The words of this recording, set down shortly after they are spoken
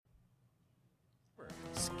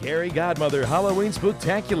Scary Godmother Halloween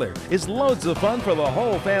Spooktacular is loads of fun for the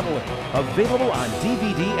whole family. Available on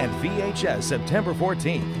DVD and VHS September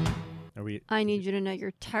 14th. I need you to know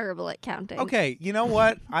you're terrible at counting. Okay, you know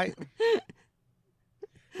what?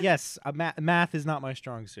 Yes, math is not my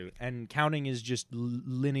strong suit, and counting is just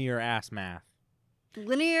linear ass math.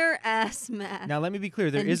 Linear ass math. Now let me be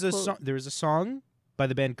clear. There is a song by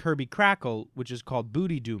the band Kirby Crackle which is called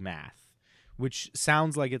Booty Doo Math, which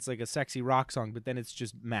sounds like it's like a sexy rock song, but then it's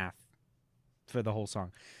just math for the whole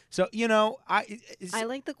song. So, you know, I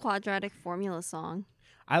like the quadratic formula song.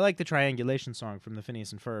 I like the triangulation song from the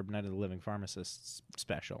Phineas and Ferb Night of the Living Pharmacists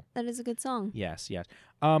special. That is a good song. Yes.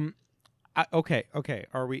 Okay.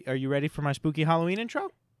 Are you ready for my spooky Halloween intro?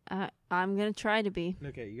 I'm gonna try to be.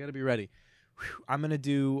 Okay, you got to be ready. I'm gonna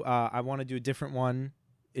do. I want to do a different one.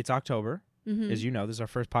 It's October, as you know. This is our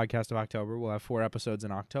first podcast of October. We'll have 4 episodes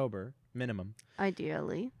in October minimum,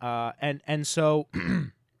 ideally. And so,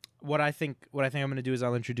 what I think I'm gonna do is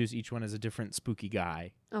I'll introduce each one as a different spooky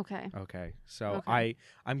guy. Okay. Okay. So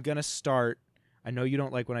I'm gonna start. I know you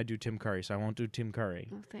don't like when I do Tim Curry, so I won't do Tim Curry.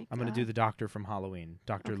 Oh, thank I'm gonna God. do the Doctor from Halloween,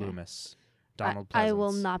 Dr. Loomis. Donald I Pleasance.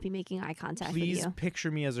 will not be making eye contact with you. Please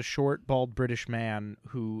picture me as a short, bald British man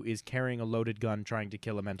who is carrying a loaded gun trying to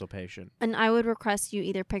kill a mental patient. And I would request you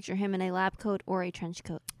either picture him in a lab coat or a trench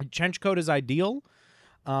coat. A trench coat is ideal,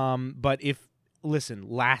 but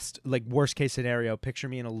worst case scenario, picture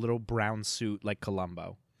me in a little brown suit like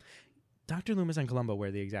Columbo. Dr. Loomis and Columbo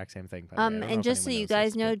wear the exact same thing. And just so you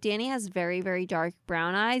guys know, Danny has very, very dark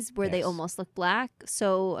brown eyes where they almost look black.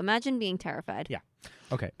 So imagine being terrified. Yeah.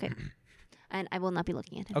 Okay. And I will not be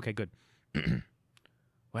looking at him. Okay, good.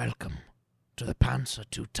 Welcome to The Pants Are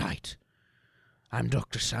Too Tight. I'm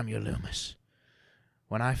Dr. Samuel Loomis.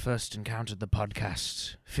 When I first encountered the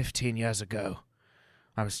podcast 15 years ago,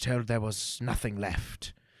 I was told there was nothing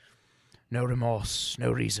left. No remorse,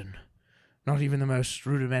 no reason. Not even the most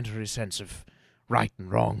rudimentary sense of right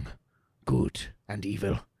and wrong, good and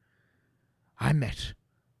evil. I met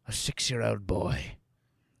a 6-year-old boy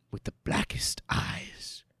with the blackest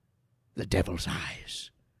eyes. The devil's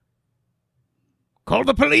eyes. Call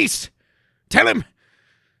the police! Tell him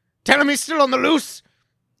he's still on the loose!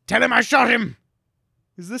 Tell him I shot him!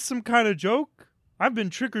 Is this some kind of joke? I've been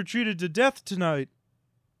trick-or-treated to death tonight.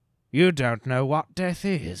 You don't know what death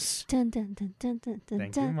is. Dun, dun, dun, dun, dun, dun,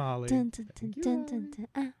 Thank you, Molly. dun, dun, dun, dun, dun,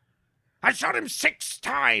 dun. I shot him 6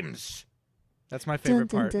 times! That's my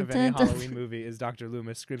favorite part of any Halloween movie is Dr.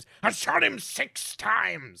 Loomis screams, I shot him 6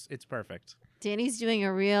 times! It's perfect. Danny's doing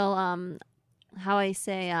a real,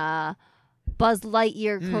 Buzz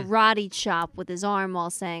Lightyear karate chop with his arm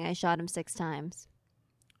while saying, I shot him 6 times.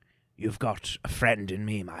 You've got a friend in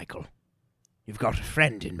me, Michael. You've got a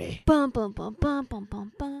friend in me. Bum, bum, bum, bum, bum,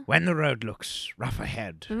 bum, bum. When the road looks rough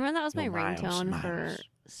ahead. Remember that was my you're miles and ringtone for miles.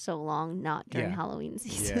 so long, not during Halloween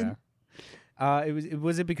season. Yeah.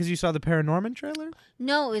 Was it because you saw the Paranorman trailer?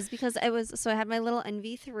 No, it was because I had my little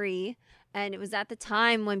NV3, and it was at the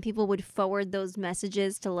time when people would forward those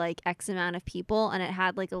messages to like X amount of people, and it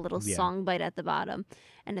had like a little song bite at the bottom.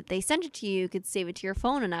 And if they sent it to you, you could save it to your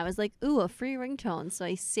phone. And I was like, ooh, a free ringtone. So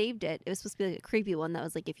I saved it. It was supposed to be like a creepy one that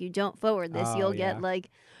was like, if you don't forward this, you'll get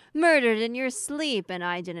like murdered in your sleep. And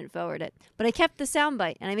I didn't forward it. But I kept the sound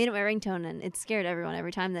bite, and I made it my ringtone, and it scared everyone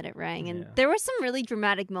every time that it rang. And there were some really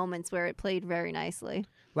dramatic moments where it played very nicely.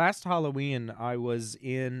 Last Halloween, I was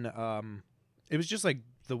in, it was just like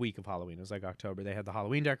the week of Halloween. It was like October. They had the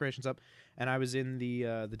Halloween decorations up, and I was in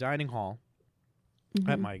the dining hall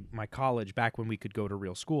at my college back when we could go to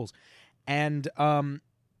real schools. And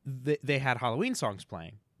they had Halloween songs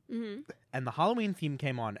playing. And the Halloween theme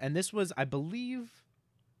came on. And this was, I believe,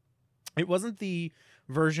 it wasn't the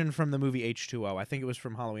version from the movie H2O. I think it was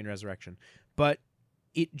from Halloween Resurrection. But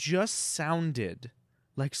it just sounded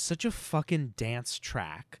like such a fucking dance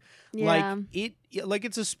track. Yeah. Like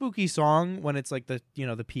it's a spooky song when it's like the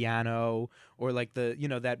piano, or like the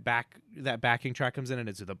that backing track comes in and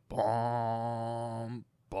it's the boom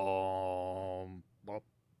boom boom.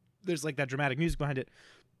 There's like that dramatic music behind it.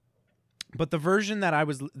 But the version that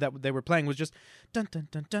they were playing was just dun dun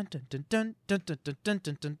dun dun dun dun dun dun dun dun dun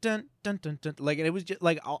dun dun dun dun dun dun. Like, and it was just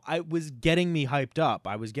like I was getting me hyped up.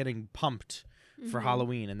 I was getting pumped for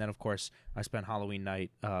Halloween. And then of course I spent Halloween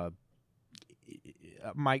night I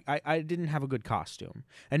didn't have a good costume.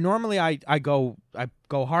 And normally I go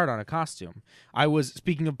hard on a costume. I was,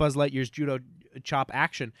 speaking of Buzz Lightyear's judo chop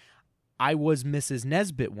action, I was Mrs.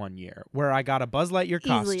 Nesbit one year where I got a Buzz Lightyear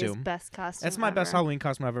costume. Easily his best costume. That's my best Halloween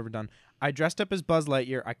costume I've ever done. I dressed up as Buzz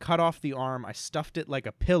Lightyear. I cut off the arm. I stuffed it like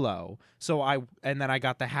a pillow. And then I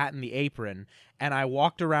got the hat and the apron, and I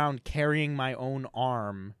walked around carrying my own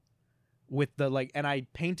arm with the and I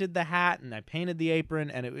painted the hat and I painted the apron,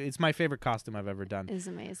 and it's my favorite costume I've ever done. It's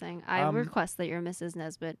amazing. I request that you're Mrs.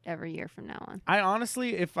 Nesbitt every year from now on. I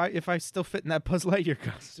honestly, if I still fit in that Buzz Lightyear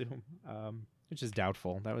costume, which is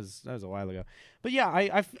doubtful. That was a while ago. But yeah,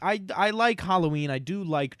 I like Halloween. I do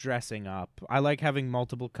like dressing up. I like having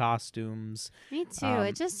multiple costumes. Me too.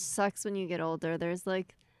 It just sucks when you get older. There's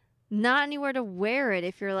not anywhere to wear it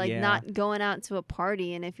if you're not going out to a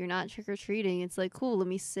party, and if you're not trick-or-treating, it's cool, let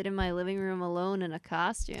me sit in my living room alone in a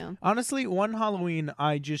costume. Honestly, one Halloween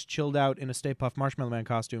I just chilled out in a Stay Puft Marshmallow Man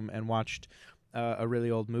costume and watched a really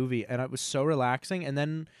old movie, and it was so relaxing. And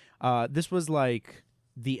then this was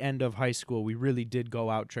the end of high school. We really did go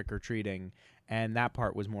out trick-or-treating, and that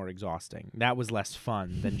part was more exhausting. That was less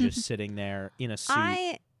fun than just sitting there in a suit.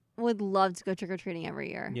 I would love to go trick-or-treating every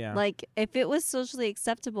year. Yeah. If it was socially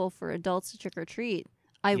acceptable for adults to trick-or-treat,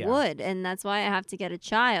 I would, and that's why I have to get a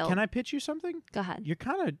child. Can I pitch you something? Go ahead.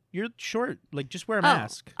 You're short. Just wear a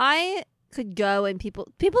mask. I could go, and people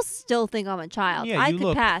still think I'm a child. Yeah, I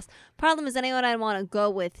could pass. Problem is, anyone I want to go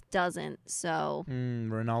with doesn't, so.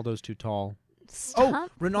 Ronaldo's too tall.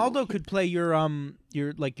 Stop. Ronaldo could play your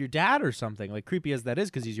dad or something, creepy as that is,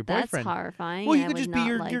 because he's your boyfriend. That's horrifying. Well, you I could would just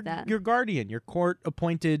be not your guardian, your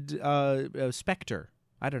court-appointed specter.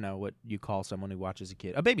 I don't know what you call someone who watches a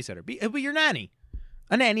kid. A babysitter. Be your nanny.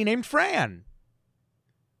 A nanny named Fran.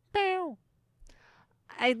 Bow.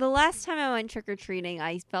 The last time I went trick-or-treating,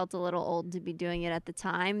 I felt a little old to be doing it at the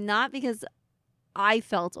time. Not because I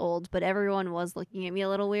felt old, but everyone was looking at me a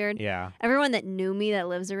little weird. Yeah. Everyone that knew me that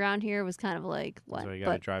lives around here was kind of like, what? So you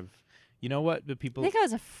gotta drive. You know what? The people. I think I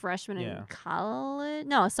was a freshman in college.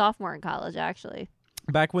 No, a sophomore in college, actually.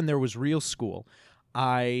 Back when there was real school,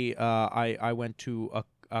 I went to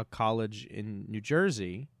a college in New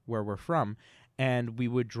Jersey, where we're from, and we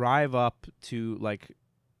would drive up to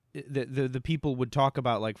the people would talk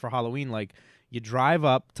about for Halloween, you drive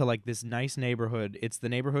up to this nice neighborhood. It's the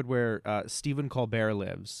neighborhood where Stephen Colbert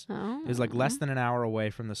lives. Oh. It's less than an hour away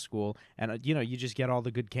from the school, and you just get all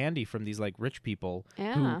the good candy from these rich people.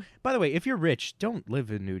 Yeah. Who, by the way, if you're rich, don't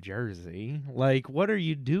live in New Jersey. What are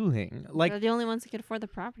you doing? They're the only ones that can afford the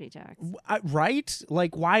property tax. Right?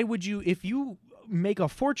 Why would you, if you make a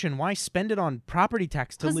fortune, why spend it on property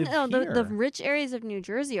tax to live here? The rich areas of New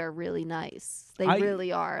Jersey are really nice. They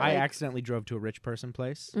really are. I accidentally drove to a rich person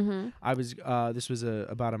place. Mm-hmm. I was this was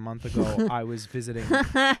about a month ago. I was visiting.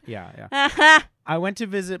 Yeah. I went to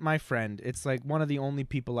visit my friend. It's one of the only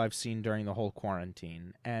people I've seen during the whole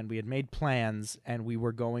quarantine, and we had made plans, and we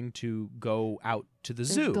were going to go out to the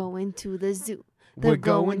zoo. Going to the zoo. We're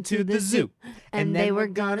going to the zoo. And they were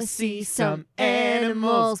going to see some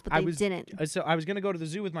animals, but they didn't. So I was going to go to the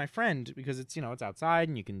zoo with my friend because it's, it's outside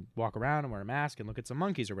and you can walk around and wear a mask and look at some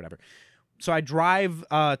monkeys or whatever. So I drive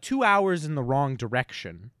 2 hours in the wrong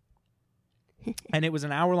direction. And it was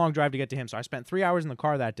an hour-long drive to get to him. So I spent 3 hours in the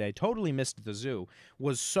car that day, totally missed the zoo,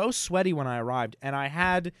 was so sweaty when I arrived, and I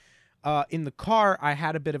had... in the car, I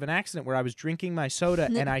had a bit of an accident where I was drinking my soda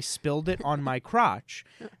and I spilled it on my crotch.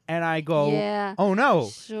 And I go, oh no,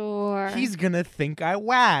 sure. He's going to think I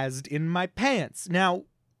wazzed in my pants. Now,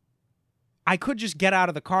 I could just get out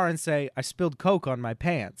of the car and say, I spilled Coke on my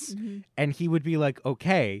pants. Mm-hmm. And he would be like,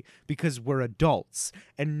 okay, because we're adults.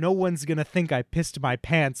 And no one's going to think I pissed my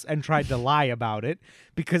pants and tried to lie about it,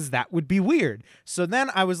 because that would be weird. So then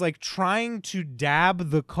I was trying to dab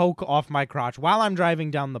the Coke off my crotch while I'm driving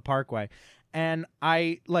down the parkway. And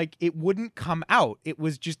it wouldn't come out. It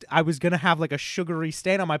was just, I was going to have a sugary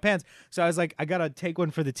stain on my pants. So I was like, I got to take one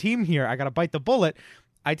for the team here. I got to bite the bullet.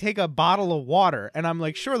 I take a bottle of water, and I'm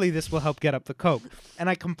like, surely this will help get up the Coke. And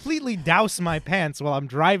I completely douse my pants while I'm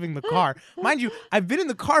driving the car. Mind you, I've been in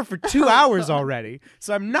the car for 2 hours already,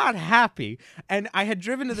 so I'm not happy. And I had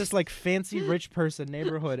driven to this fancy rich person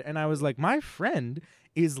neighborhood, and I was like, my friend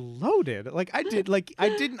is loaded.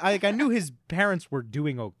 I knew his parents were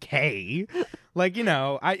doing okay.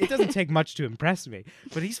 It doesn't take much to impress me,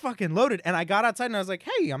 but he's fucking loaded. And I got outside and I was like,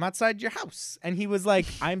 hey, I'm outside your house. And he was like,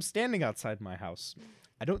 I'm standing outside my house.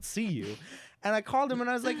 I don't see you. And I called him and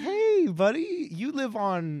I was like, hey, buddy, you live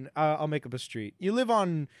on, I'll make up a street. You live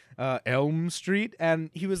on Elm Street?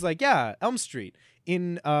 And he was like, yeah, Elm Street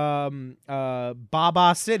in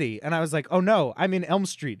Baba City. And I was like, oh no, I'm in Elm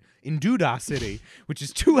Street in Doodah City, which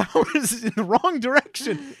is 2 hours in the wrong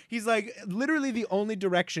direction. He's literally the only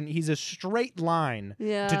direction. He's a straight line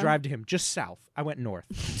to drive to him, just south. I went north,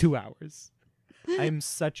 2 hours. I'm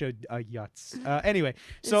such a yutz. Anyway,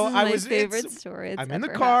 This so is I my was. favorite story. I'm in the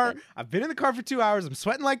car. I've been in the car for 2 hours. I'm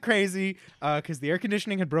sweating like crazy because the air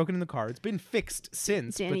conditioning had broken in the car. It's been fixed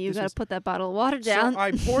since. but Danny, you this got was- to put that bottle of water down. So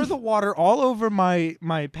I pour the water all over my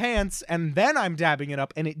pants, and then I'm dabbing it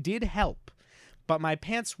up, and it did help. But my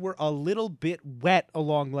pants were a little bit wet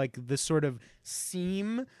along like the sort of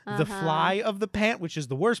seam, the fly of the pant, which is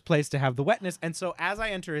the worst place to have the wetness. And so as I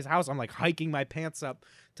enter his house, I'm like hiking my pants up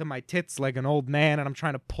to my tits like an old man, and I'm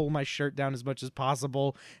trying to pull my shirt down as much as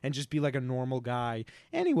possible and just be like a normal guy.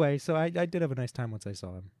 Anyway, so I did have a nice time once I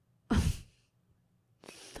saw him.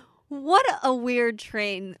 What a weird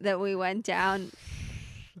train that we went down.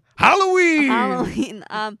 Halloween!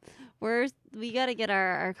 We got to get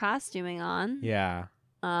our costuming on. Yeah.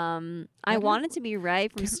 I wanted to be Rey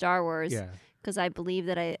from Star Wars Yeah. because I believe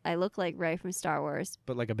that I look like Rey from Star Wars,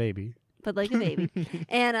 But like a baby. but like a baby.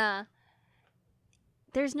 And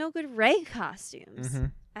there's no good Rey costumes. Mm-hmm.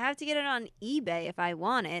 I have to get it on eBay if I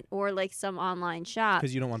want it, or like some online shop.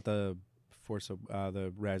 Because you don't want the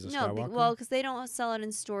the Rise of Skywalker? Well, because they don't sell it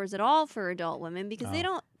in stores at all for adult women because they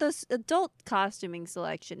don't. The adult costuming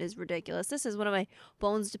selection is ridiculous. This is one of my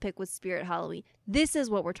bones to pick with Spirit Halloween. This is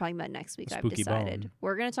what we're talking about next week. I've Spooky decided bone.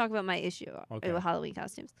 we're going to talk about my issue Okay. with Halloween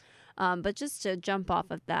costumes. But just to jump off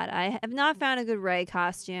of that, I have not found a good Rey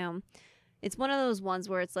costume. It's one of those ones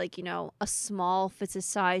where it's like, a small fits a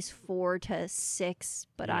size 4 to 6,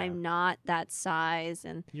 but Yeah. I'm not that size,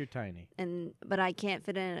 You're tiny. but I can't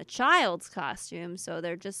fit in a child's costume, so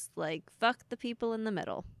they're just like, fuck the people in the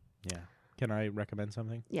middle. Yeah. Can I recommend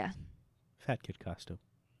something? Yeah. Fat kid costume.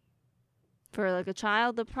 For like a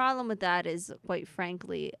child, the problem with that is, quite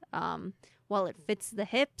frankly, while it fits the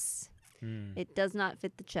hips, it does not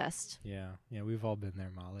fit the chest. Yeah, we've all been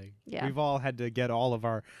there, Molly. Yeah. We've all had to get all of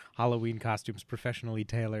our Halloween costumes professionally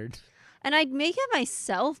tailored. And I'd make it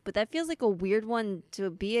myself, but that feels like a weird one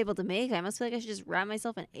to be able to make. I must feel like I should just wrap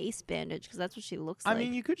myself in ace bandage because that's what she looks I like.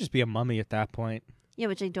 mean, you could just be a mummy at that point. Yeah,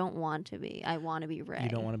 which I don't want to be. I want to be Rey. You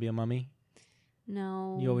don't want to be a mummy?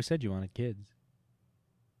 No. You always said you wanted kids.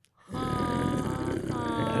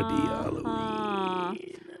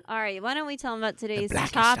 All right, why don't we tell them about today's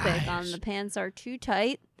blackest topic eyes. on The Pants Are Too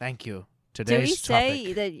Tight? Thank you. Did Today's we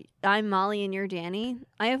say topic. that I'm Molly and you're Danny?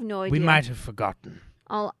 I have no idea. We might have forgotten.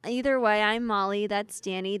 Either way, I'm Molly. That's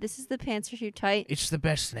Danny. This is The Pants Are Too Tight. It's the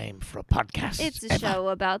best name for a podcast. It's a ever. show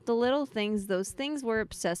about the little things, those things we're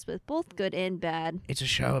obsessed with, both good and bad. It's a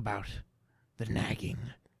show about the nagging,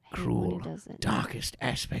 cruel, does it. darkest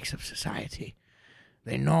aspects of society.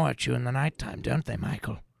 They gnaw at you in the nighttime, don't they,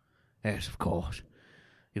 Michael? Yes, of course.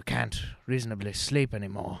 You can't reasonably sleep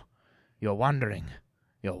anymore. You're wondering.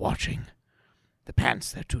 You're watching. The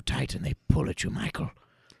pants, they're too tight and they pull at you, Michael.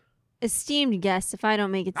 Esteemed guest, if I don't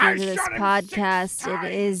make it to the end of this podcast,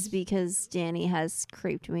 it is because Danny has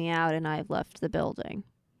creeped me out and I've left the building.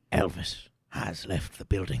 Elvis has left the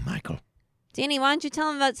building, Michael. Danny, why don't you tell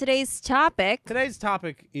him about today's topic? Today's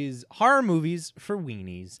topic is horror movies for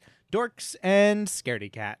weenies, dorks, and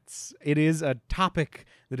scaredy cats. It is a topic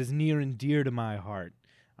that is near and dear to my heart.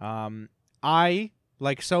 I,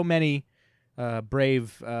 like so many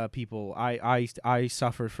brave people, I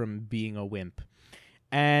suffer from being a wimp.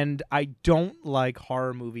 And I don't like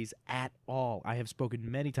horror movies at all. I have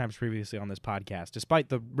spoken many times previously on this podcast. Despite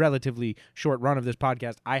the relatively short run of this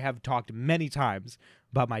podcast, I have talked many times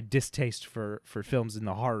about my distaste for films in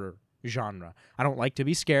the horror genre. I don't like to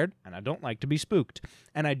be scared, and I don't like to be spooked.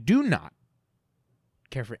 And I do not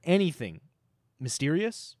care for anything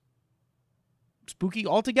mysterious, spooky,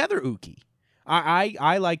 altogether ooky.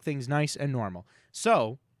 I like things nice and normal.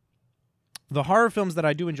 So, the horror films that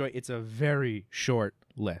I do enjoy, it's a very short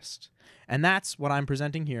list. And that's what I'm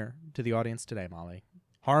presenting here to the audience today, Molly.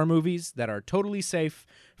 Horror movies that are totally safe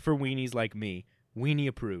for weenies like me. Weenie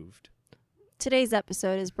approved. Today's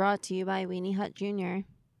episode is brought to you by Weenie Hut Jr.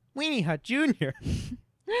 Weenie Hut Jr.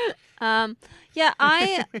 Yeah,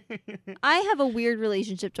 I have a weird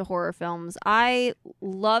relationship to horror films. I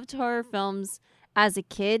loved horror films as a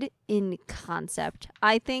kid in concept.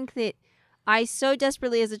 I think that I so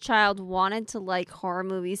desperately as a child wanted to like horror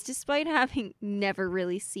movies despite having never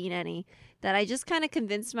really seen any that I just kind of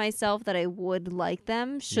convinced myself that I would like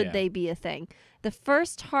them should they be a thing. The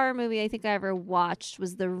first horror movie I think I ever watched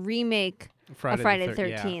was the remake of Friday the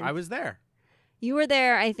 13th. Yeah, I was there. You were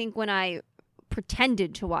there, I think, when I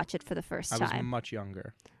pretended to watch it for the first I time. was much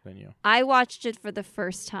younger than you. I watched it for the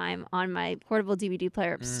first time on my portable DVD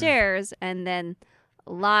player upstairs and then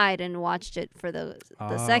lied and watched it for the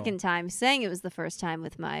second time, saying it was the first time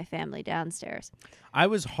with my family downstairs. I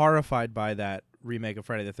was horrified by that remake of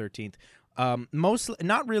Friday the 13th. Mostly,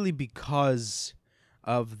 not really because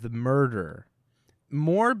of the murder,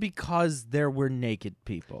 more because there were naked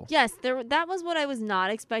people. Yes, that was what I was not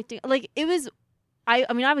expecting. Like, it was.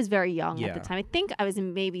 I mean, I was very young at the Yeah. time. I think I was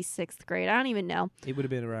in maybe 6th grade. I don't even know. It would have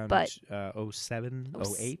been around But- 07,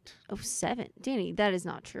 08. 07. Danny, that is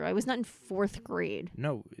not true. I was not in 4th grade.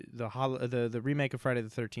 No, the remake of Friday the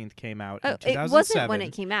 13th came out Oh, in 2007. it wasn't when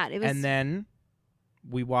it came out. It was. And then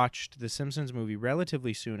we watched the Simpsons movie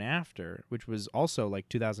relatively soon after, which was also like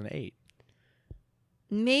 2008.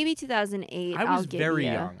 Maybe 2008. I I'll was give very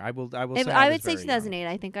you. young. I will If- say I was would say very 2008.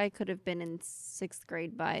 I think I could have been in 6th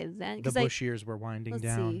grade by then. young. 'Cause The Bush years were winding let's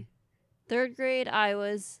down. see. 3rd grade, I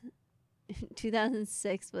was.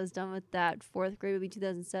 2006 was done with that. 4th grade would be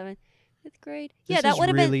 2007. 5th grade. Yeah, This that is would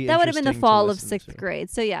have really been the interesting to fall of listen 6th to. grade.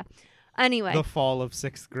 So yeah. Anyway. The fall of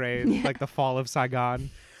 6th grade, Yeah. like the fall of Saigon.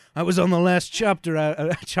 I was on the last chopper out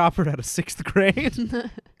of 6th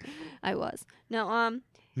grade. I was. No,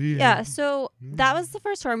 yeah, so that was the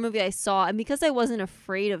first horror movie I saw, and because I wasn't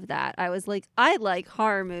afraid of that, I was like, I like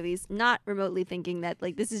horror movies, not remotely thinking that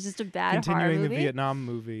like this is just a bad horror Continuing the movie. Vietnam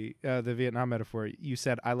movie, the Vietnam metaphor, you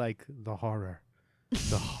said, I like the horror.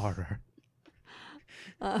 The horror.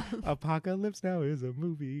 Apocalypse Now is a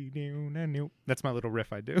movie. That's my little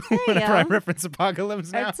riff I do you whenever I go. reference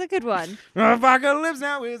Apocalypse Now. That's a good one. Apocalypse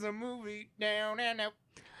Now is a movie.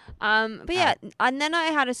 But yeah, and then I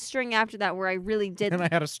had a string after that where I really did And I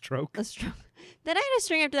had a stroke. a string. Then I had a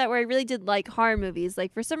string after that where I really did like horror movies.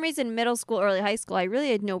 Like for some reason, middle school, early high school, I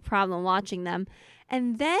really had no problem watching them.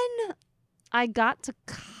 And then I got to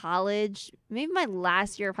college, maybe my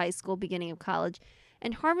last year of high school, beginning of college,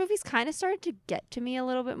 and horror movies kind of started to get to me a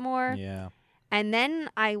little bit more. Yeah. And then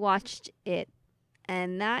I watched it,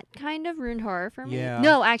 and that kind of ruined horror for me. Yeah.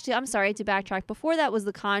 No, actually, I'm sorry to backtrack. Before that was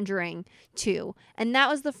The Conjuring 2, and that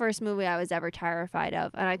was the first movie I was ever terrified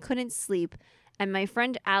of, and I couldn't sleep. And my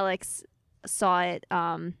friend Alex saw it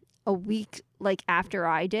a week like after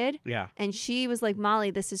I did, Yeah. and she was like, Molly,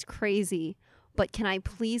 this is crazy, but can I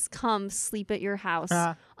please come sleep at your house?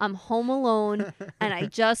 I'm home alone. And I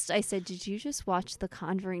said, did you just watch The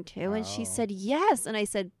Conjuring 2? And she Oh. said, yes. And I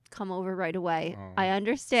said, come over right away. Oh. I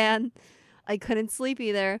understand. I couldn't sleep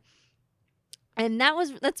either. And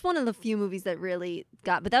that's one of the few movies that really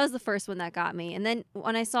but that was the first one that got me. And then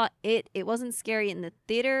when I saw it wasn't scary in the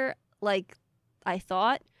theater like I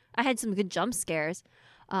thought. I had some good jump scares.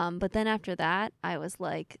 But then after that, I was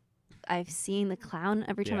like, I've seen the clown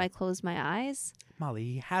every time Yeah. I close my eyes. Molly,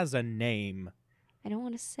 he has a name. I don't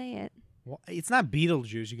want to say it. Well, it's not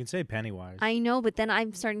Beetlejuice. You can say Pennywise. I know, but then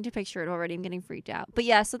I'm starting to picture it already. I'm getting freaked out. But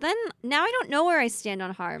yeah, so then now I don't know where I stand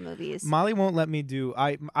on horror movies. Molly won't let me do.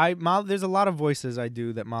 Molly, there's a lot of voices I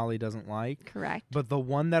do that Molly doesn't like. Correct. But the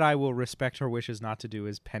one that I will respect her wishes not to do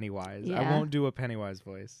is Pennywise. I Yeah. won't do a Pennywise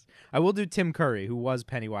voice. I will do Tim Curry, who was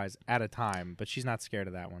Pennywise at a time, but she's not scared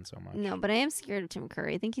of that one so much. No, but I am scared of Tim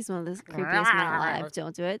Curry. I think he's one of the creepiest men alive.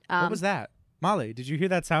 Don't do it. What was that? Molly, did you hear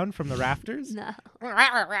that sound from the rafters? No.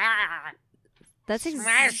 That's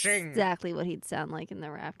Smashing. exactly what he'd sound like in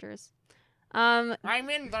the rafters. I'm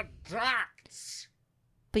in the docks.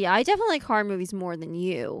 But yeah, I definitely like horror movies more than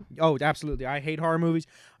you. Oh, absolutely. I hate horror movies.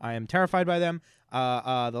 I am terrified by them.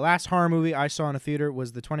 The last horror movie I saw in a theater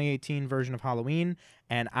was the 2018 version of Halloween,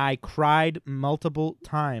 and I cried multiple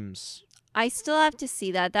times. I still have to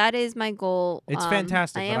see that. That is my goal. It's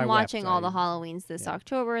fantastic, I but am I watching wept. all the Halloweens this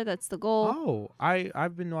October. That's the goal. Oh,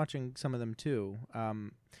 I've been watching some of them too.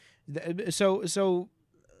 So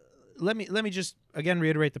let me just again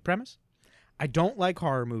reiterate the premise. I don't like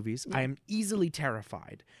horror movies. I am easily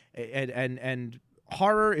terrified, and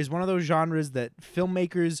horror is one of those genres that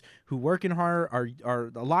filmmakers who work in horror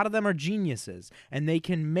are a lot of them are geniuses, and they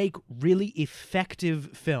can make really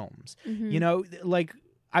effective films. Mm-hmm. You know, like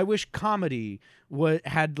I wish comedy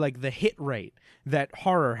had like the hit rate that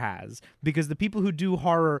horror has, because the people who do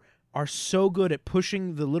horror are so good at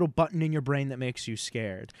pushing the little button in your brain that makes you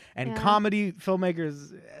scared. And Yeah. comedy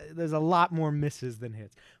filmmakers, there's a lot more misses than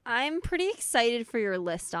hits. I'm pretty excited for your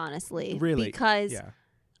list, honestly. Really? Because Yeah.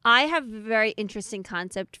 I have a very interesting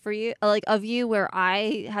concept for you, like of you, where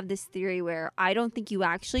I have this theory where I don't think you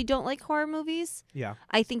actually don't like horror movies. Yeah.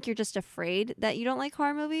 I think you're just afraid that you don't like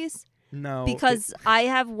horror movies. No. Because I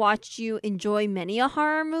have watched you enjoy many a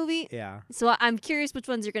horror movie. Yeah. So I'm curious which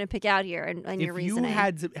ones you're going to pick out here and your reasoning.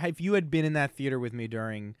 If you had been in that theater with me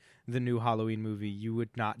during the new Halloween movie, you would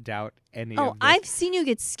not doubt any Oh, of this. I've seen you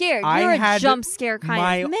get scared. I You're a had jump scare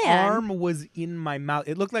kind of man. My arm was in my mouth.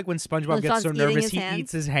 It looked like when SpongeBob When gets so SpongeBob's eating nervous his he hands.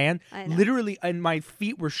 eats his hand. I know. Literally, and my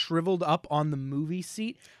feet were shriveled up on the movie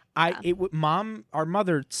seat. Our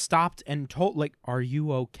mother stopped and told, like, "Are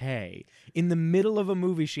you okay?" In the middle of a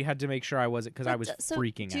movie, she had to make sure I wasn't, because I was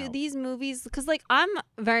freaking out. These movies, because like I'm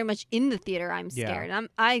very much in the theater, I'm scared.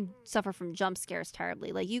 I suffer from jump scares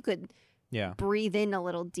terribly. Like you could breathe in a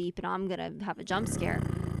little deep, and I'm gonna have a jump scare.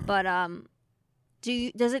 But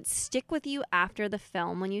does it stick with you after the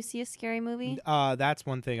film when you see a scary movie? That's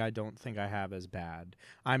one thing I don't think I have as bad.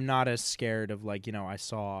 I'm not as scared of, like, I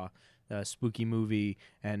saw a spooky movie,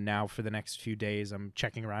 and now for the next few days I'm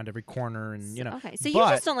checking around every corner, and Okay, so you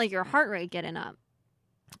just don't like your heart rate getting up.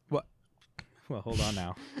 What? Well, hold on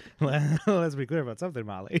now. Let's be clear about something,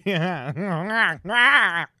 Molly.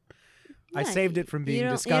 I saved it from being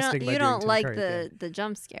disgusting. You don't like the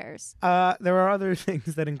jump scares. There are other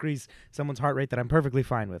things that increase someone's heart rate that I'm perfectly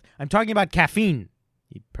fine with. I'm talking about caffeine.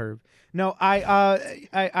 You perv. No, I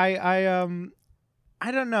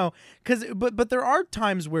don't know, but there are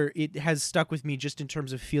times where it has stuck with me just in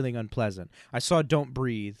terms of feeling unpleasant. I saw Don't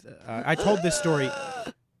Breathe. I told this story.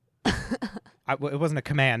 It wasn't a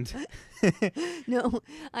command. No,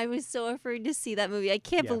 I was so afraid to see that movie. I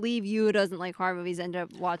can't believe you, who doesn't like horror movies, ended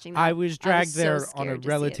up watching that. I was dragged there on a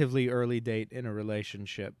relatively early date in a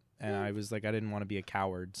relationship, and I was like, I didn't want to be a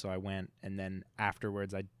coward, so I went. And then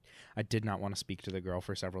afterwards, I did not want to speak to the girl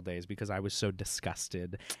for several days because I was so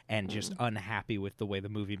disgusted and just unhappy with the way the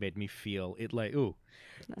movie made me feel. It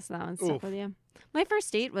That's that one stuck with you. My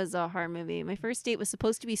first date was a horror movie. My first date was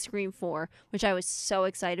supposed to be Scream 4, which I was so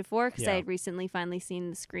excited for because I had recently finally seen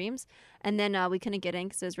the Screams. And then we couldn't get in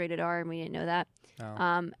because it was rated R and we didn't know that.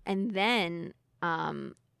 Oh. And then,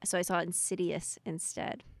 so I saw Insidious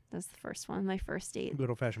instead. That was the first one, my first date. Good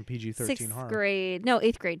old-fashioned PG-13 horror. 6th grade. No,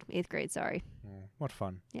 8th grade. 8th grade, sorry. What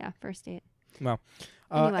fun. Yeah, first date. Well,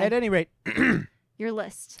 anyway, at any rate... Your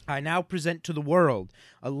list. I now present to the world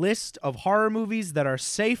a list of horror movies that are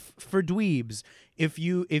safe for dweebs. If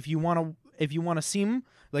you want to seem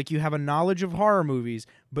like you have a knowledge of horror movies,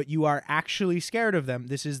 but you are actually scared of them,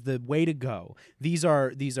 this is the way to go. These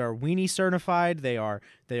are weenie certified. They are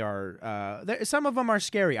some of them are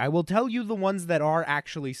scary. I will tell you the ones that are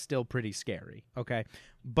actually still pretty scary. Okay,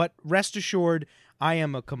 but rest assured, I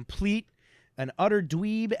am an utter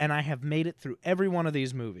dweeb, and I have made it through every one of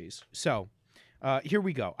these movies. So. Here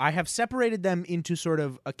we go. I have separated them into sort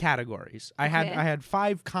of categories. I had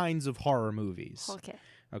 5 kinds of horror movies.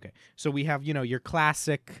 Okay. So we have, your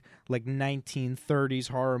classic, like, 1930s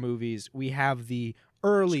horror movies. We have the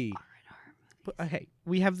early...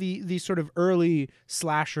 we have the sort of early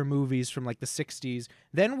slasher movies from, like, the 60s.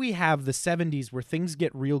 Then we have the 70s where things get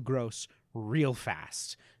real gross real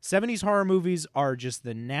fast. 70s horror movies are just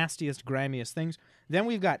the nastiest, grimiest things. Then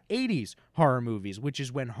we've got 80s horror movies, which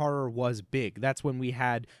is when horror was big. That's when we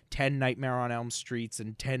had 10 Nightmare on Elm Streets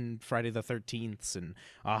and 10 Friday the 13ths and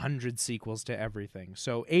 100 sequels to everything.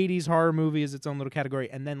 So 80s horror movie is its own little category.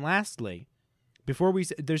 And then lastly, before we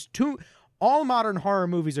say, all modern horror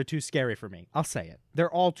movies are too scary for me. I'll say it. They're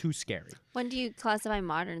all too scary. When do you classify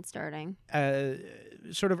modern starting?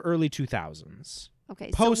 Sort of early 2000s. Okay,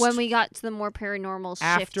 so when we got to the more paranormal shift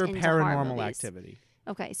after into Paranormal Activity.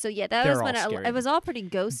 Okay, so yeah, that was when it was all pretty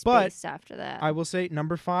ghost-based after that. I will say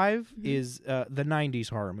number 5 is the 90s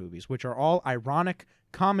horror movies, which are all ironic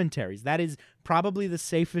commentaries. That is probably the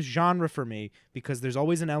safest genre for me because there's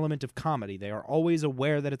always an element of comedy. They are always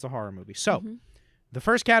aware that it's a horror movie. So, the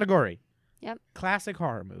first category, classic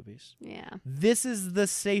horror movies. Yeah. This is the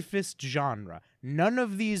safest genre. None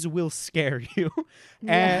of these will scare you.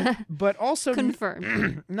 But also...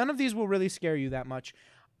 Confirmed. None of these will really scare you that much.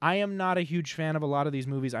 I am not a huge fan of a lot of these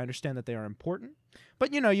movies. I understand that they are important.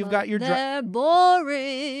 But, you've got your... They're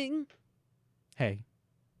boring. Hey,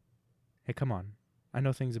 come on. I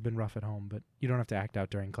know things have been rough at home, but you don't have to act out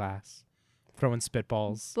during class. Throwing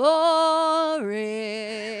spitballs. Boring.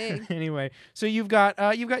 Anyway, so you've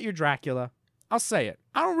got your Dracula. I'll say it.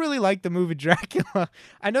 I don't really like the movie Dracula.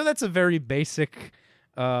 I know that's a very basic,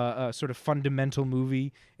 sort of fundamental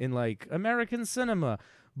movie in, like, American cinema.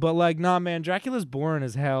 But, like, nah, man, Dracula's boring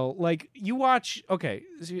as hell. Like, you watch... Okay,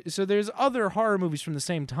 so there's other horror movies from the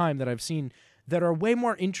same time that I've seen that are way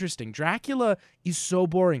more interesting. Dracula is so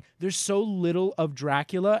boring. There's so little of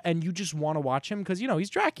Dracula, and you just want to watch him because, he's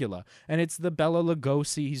Dracula. And it's the Bela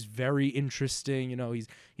Lugosi. He's very interesting.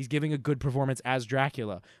 He's giving a good performance as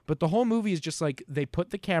Dracula. But the whole movie is just like they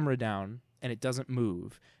put the camera down, and it doesn't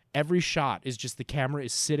move. Every shot is just the camera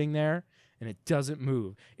is sitting there, and it doesn't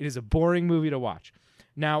move. It is a boring movie to watch.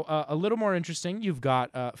 Now, a little more interesting, you've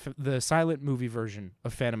got the silent movie version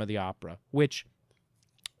of Phantom of the Opera, which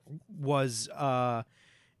was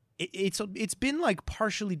it's been, like,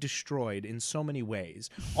 partially destroyed in so many ways.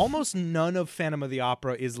 Almost none of Phantom of the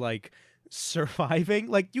Opera is, like, surviving.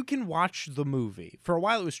 Like, you can watch the movie. For a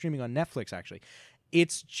while, it was streaming on Netflix. Actually,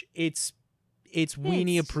 it's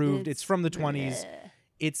weenie approved. It's from the 20s.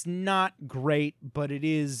 It's not great, but it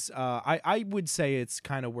is. I would say it's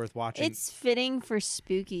kind of worth watching. It's fitting for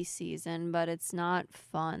spooky season, but it's not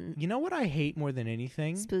fun. You know what I hate more than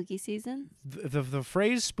anything? Spooky season? The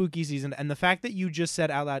phrase spooky season, and the fact that you just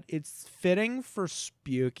said out loud, it's fitting for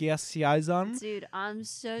spooky season. Dude, I'm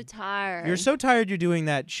so tired. You're so tired you're doing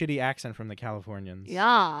that shitty accent from the Californians.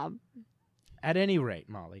 Yeah. At any rate,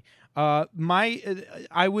 Molly,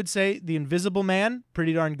 I would say The Invisible Man,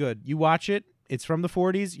 pretty darn good. You watch it. It's from the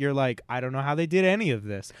 40s. You're like, I don't know how they did any of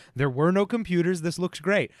this. There were no computers. This looks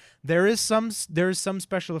great. There is some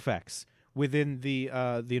special effects within the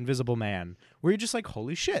Invisible Man where you're just like,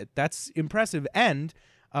 holy shit, that's impressive. And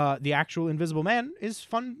the actual Invisible Man is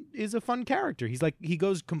a fun character. He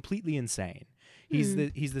goes completely insane.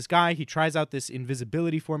 He's this guy. He tries out this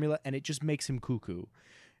invisibility formula, and it just makes him cuckoo.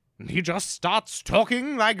 He just starts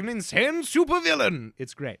talking like an insane supervillain.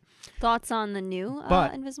 It's great. Thoughts on the new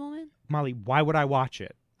Invisible Man? Molly, why would I watch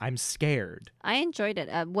it? I'm scared. I enjoyed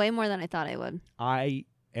it way more than I thought I would. I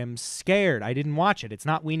am scared. I didn't watch it. It's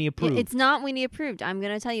not weenie approved. It's not weenie approved. I'm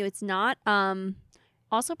going to tell you it's not.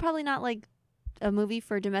 Also probably not like a movie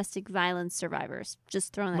for domestic violence survivors.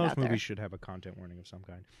 Just throwing that out there. Most movies should have a content warning of some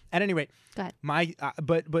kind. At any rate, go ahead.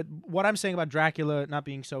 But what I'm saying about Dracula not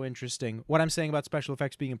being so interesting, what I'm saying about special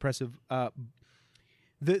effects being impressive,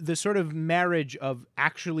 the sort of marriage of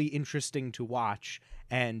actually interesting to watch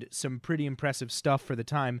and some pretty impressive stuff for the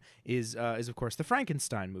time is of course the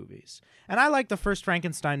Frankenstein movies. And I like the first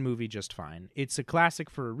Frankenstein movie just fine. It's a classic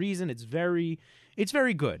for a reason. It's very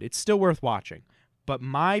good. It's still worth watching. But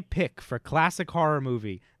my pick for classic horror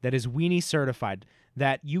movie that is weenie certified,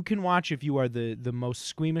 that you can watch if you are the most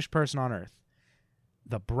squeamish person on earth,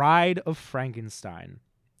 The Bride of Frankenstein.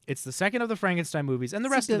 It's the second of the Frankenstein movies, and the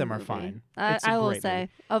rest of them are fine. I will say,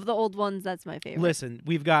 of the old ones, that's my favorite. Listen,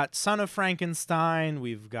 we've got Son of Frankenstein.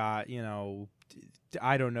 We've got,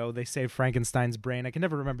 I don't know, they say Frankenstein's brain. I can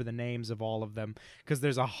never remember the names of all of them because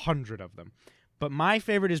there's 100 of them. But my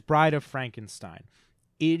favorite is Bride of Frankenstein.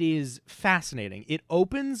 It is fascinating. It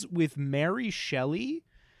opens with Mary Shelley,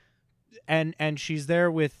 and she's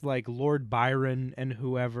there with like Lord Byron and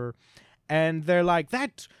whoever, and they're like,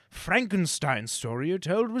 that Frankenstein story you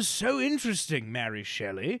told was so interesting, Mary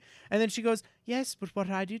Shelley. And then she goes, yes, but what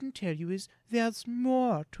I didn't tell you is there's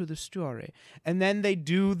more to the story. And then they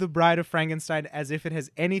do The Bride of Frankenstein as if it has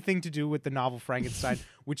anything to do with the novel Frankenstein,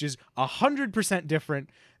 which is 100% different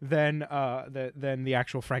than the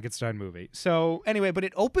actual Frankenstein movie. So anyway, but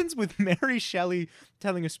it opens with Mary Shelley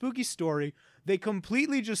telling a spooky story. They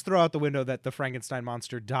completely just throw out the window that the Frankenstein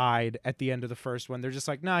monster died at the end of the first one. They're just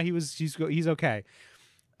like, nah, he's okay.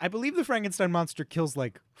 I believe the Frankenstein monster kills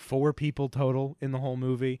like 4 people total in the whole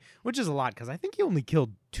movie, which is a lot because I think he only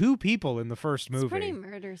killed 2 people in the first movie. It's pretty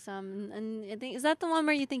murdersome. And I think, is that the one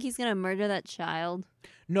where you think he's going to murder that child?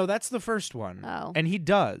 No, that's the first one. Oh. And he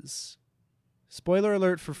does. Spoiler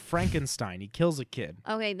alert for Frankenstein. He kills a kid.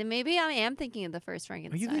 Okay, then maybe I am thinking of the first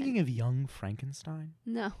Frankenstein. Are you thinking of young Frankenstein?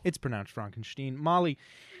 No. It's pronounced Frankenstein. Molly,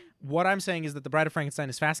 what I'm saying is that The Bride of Frankenstein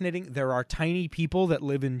is fascinating. There are tiny people that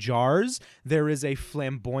live in jars. There is a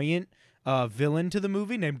flamboyant villain to the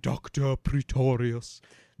movie named Dr. Pretorius.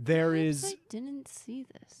 I didn't see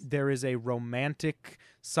this. There is a romantic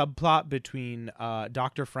subplot between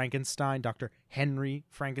Dr. Frankenstein, Dr. Henry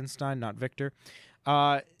Frankenstein, not Victor,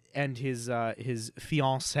 and his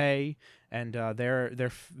fiancée, and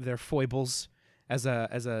their foibles as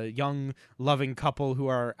a young loving couple who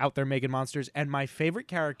are out there making monsters. And my favorite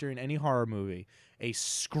character in any horror movie, a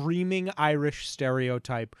screaming Irish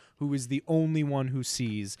stereotype who is the only one who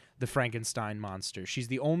sees the Frankenstein monster. She's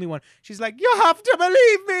the only one. She's like, you have to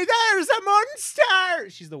believe me, there's a monster.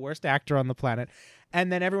 She's the worst actor on the planet.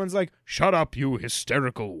 And then everyone's like, shut up, you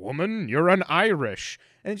hysterical woman. You're an Irish.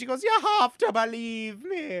 And she goes, you have to believe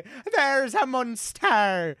me. There's a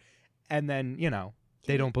monster. And then,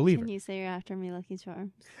 they don't believe her. Can you say you're after me, Lucky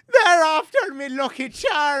Charms? They're after me, Lucky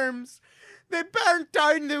Charms. They burnt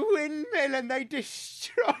down the windmill and they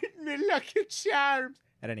destroyed me, Lucky Charms.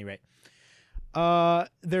 At any rate,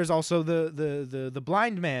 there's also the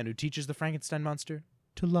blind man who teaches the Frankenstein monster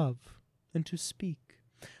to love and to speak.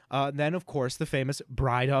 Then, of course, the famous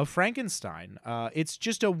Bride of Frankenstein. It's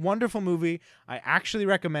just a wonderful movie. I actually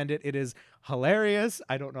recommend it. It is hilarious.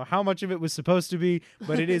 I don't know how much of it was supposed to be,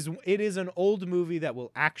 but it is an old movie that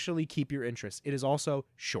will actually keep your interest. It is also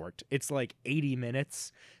short. It's like 80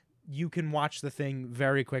 minutes. You can watch the thing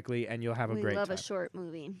very quickly, and you'll have a great time. We love a short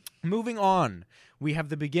movie. Moving on, we have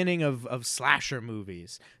the beginning of slasher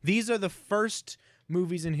movies. These are the first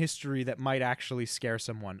movies in history that might actually scare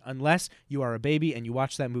someone, unless you are a baby and you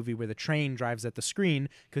watch that movie where the train drives at the screen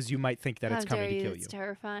because you might think that it's coming to kill you. It's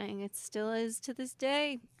terrifying. It still is to this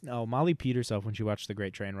day. Oh, Molly peed herself when she watched The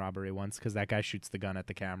Great Train Robbery once because that guy shoots the gun at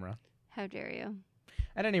the camera. How dare you?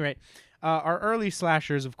 At any rate, our early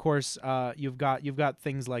slashers, of course, you've got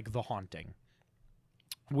things like The Haunting,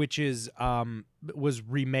 which was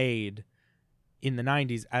remade in the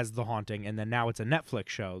 90s as The Haunting, and then now it's a Netflix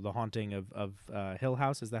show, The Haunting of Hill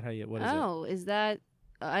House. Is that what is it? Oh, is that...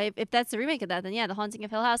 if that's the remake of that, then yeah, The Haunting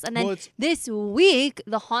of Hill House. And then Well, this week,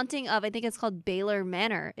 The Haunting of, I think it's called Baylor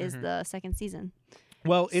Manor, is the second season.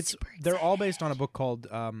 Well, Super they're all excited. based on a book called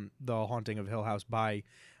The Haunting of Hill House by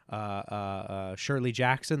Shirley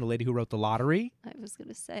Jackson, the lady who wrote The Lottery. I was going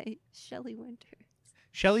to say Shelley Winters.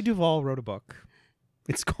 Shelley Duvall wrote a book.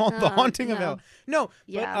 It's called The Haunting of no. Hill. No,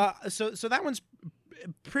 Yeah. but, so that one's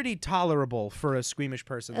pretty tolerable for a squeamish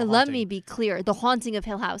person. The Let Haunting. me be clear. The Haunting of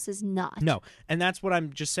Hill House is not. No, and that's what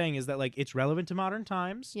I'm just saying is that like it's relevant to modern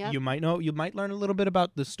times. Yep. You might learn a little bit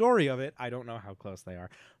about the story of it. I don't know how close they are,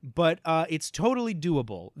 but it's totally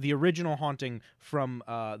doable. The original Haunting from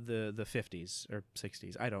the 50s or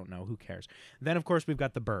 60s. I don't know. Who cares? Then of course we've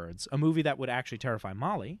got The Birds, a movie that would actually terrify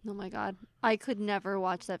Molly. Oh my God. I could never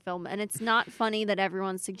watch that film. And it's not funny that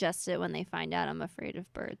everyone suggests it when they find out I'm afraid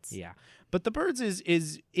of birds. Yeah, but The Birds is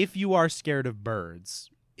if you are scared of birds,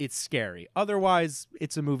 it's scary. Otherwise,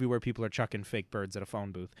 it's a movie where people are chucking fake birds at a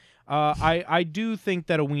phone booth. I do think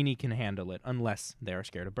that a weenie can handle it, unless they're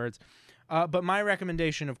scared of birds. But my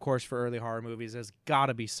recommendation, of course, for early horror movies has got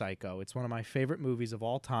to be Psycho. It's one of my favorite movies of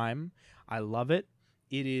all time. I love it.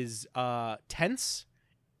 It is tense.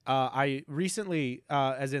 I recently,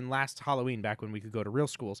 as in last Halloween, back when we could go to real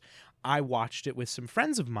schools, I watched it with some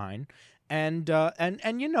friends of mine. And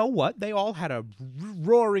you know what? They all had a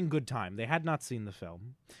roaring good time. They had not seen the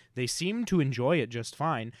film. They seemed to enjoy it just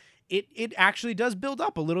fine. It actually does build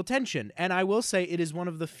up a little tension. And I will say it is one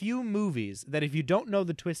of the few movies that if you don't know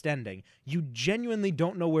the twist ending, you genuinely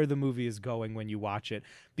don't know where the movie is going when you watch it.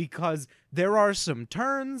 Because there are some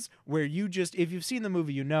turns where you just, if you've seen the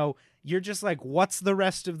movie, you know, you're just like, what's the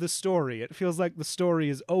rest of the story? It feels like the story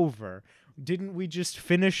is over. Didn't we just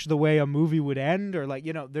finish the way a movie would end? Or like,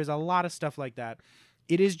 you know, there's a lot of stuff like that.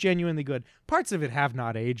 It is genuinely good. Parts of it have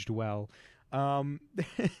not aged well.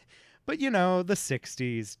 But, you know, the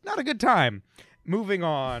 60s. Not a good time. Moving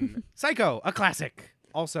on. Psycho, a classic.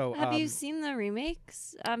 Also, Have you seen the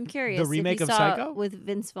remakes? I'm curious. The remake if you of saw Psycho? it with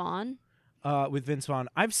Vince Vaughn. With Vince Vaughn.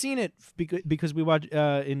 I've seen it because we watched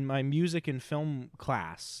in my music and film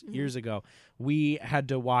class years ago. We had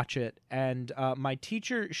to watch it, and my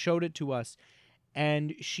teacher showed it to us,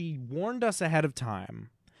 and she warned us ahead of time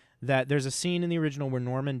that there's a scene in the original where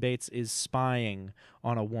Norman Bates is spying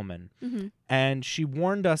on a woman. Mm-hmm. And she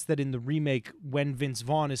warned us that in the remake, when Vince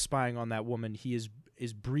Vaughn is spying on that woman, he is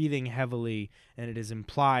breathing heavily, and it is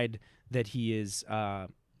implied that he is...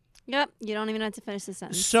 Yep, you don't even have to finish the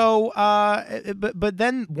sentence. So, but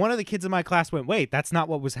then one of the kids in my class went, wait, that's not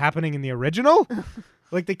what was happening in the original?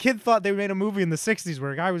 Like, the kid thought they made a movie in the 60s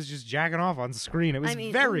where a guy was just jacking off on screen. It was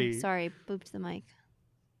very... Sorry, booped the mic.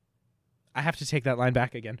 I have to take that line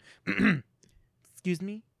back again. Excuse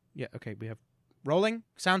me? Yeah, okay, we have rolling,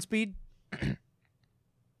 sound speed.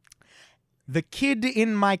 The kid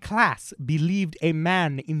in my class believed a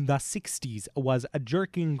man in the 60s was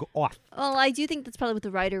jerking off. Well, I do think that's probably what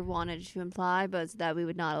the writer wanted to imply, but that we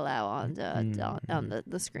would not allow on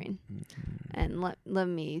the screen. And let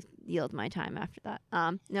me yield my time after that.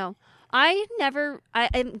 No, I'm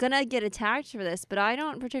gonna get attacked for this, but I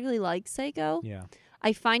don't particularly like Psycho. Yeah.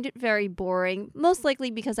 I find it very boring, most likely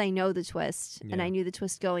because I know the twist and Yeah. I knew the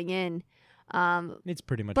twist going in. It's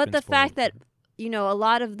pretty much But been the fact spoiled. that, you know, a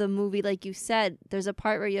lot of the movie, like you said, there's a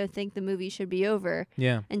part where you think the movie should be over.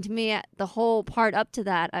 Yeah. And to me, the whole part up to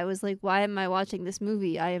that, I was like, why am I watching this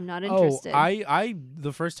movie? I am not interested. I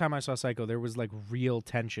the first time I saw Psycho, there was like real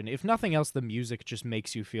tension. If nothing else, the music just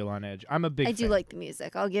makes you feel on edge. I'm a big I do fan. like the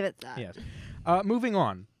music. I'll give it that. Yes. Moving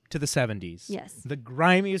on to the 70s. Yes. The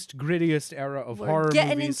grimiest, grittiest era of We're horror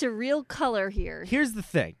getting movies. into real color here. Here's the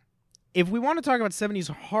thing. If we want to talk about 70s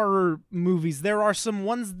horror movies, there are some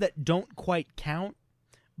ones that don't quite count,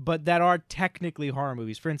 but that are technically horror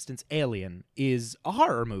movies. For instance, Alien is a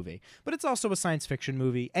horror movie, but it's also a science fiction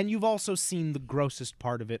movie, and you've also seen the grossest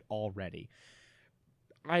part of it already.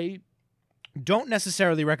 I don't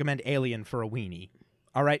necessarily recommend Alien for a weenie.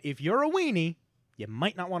 All right, if you're a weenie, you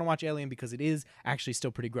might not want to watch Alien because it is actually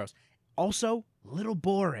still pretty gross. Also, a little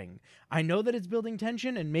boring. I know that it's building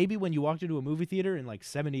tension, and maybe when you walked into a movie theater in like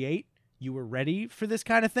 78, you were ready for this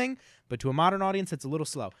kind of thing, but to a modern audience, it's a little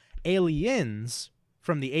slow. Aliens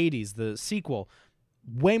from the 80s, the sequel,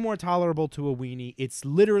 way more tolerable to a weenie. It's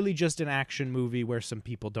literally just an action movie where some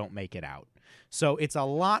people don't make it out. So it's a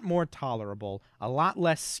lot more tolerable, a lot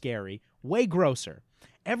less scary, way grosser.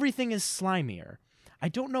 Everything is slimier. I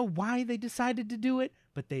don't know why they decided to do it,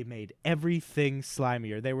 but they made everything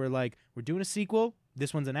slimier. They were like, we're doing a sequel.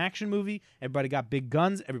 This one's an action movie. Everybody got big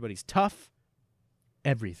guns. Everybody's tough.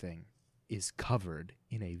 Everything is covered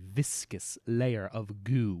in a viscous layer of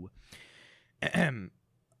goo.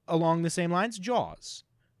 Along the same lines, Jaws.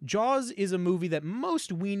 Jaws is a movie that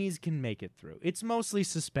most weenies can make it through. It's mostly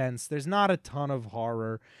suspense. There's not a ton of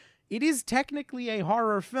horror. It is technically a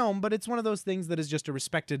horror film, but it's one of those things that is just a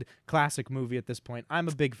respected classic movie at this point. I'm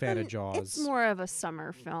a big fan of Jaws. It's more of a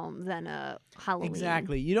summer film than a Halloween.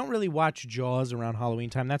 Exactly. You don't really watch Jaws around Halloween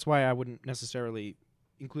time. That's why I wouldn't necessarily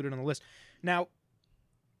include it on the list. Now,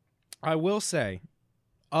 I will say,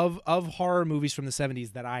 of horror movies from the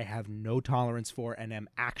 70s that I have no tolerance for and am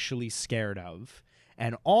actually scared of,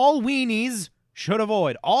 and all weenies should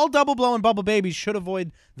avoid, all Double Blow and Bubble Babies should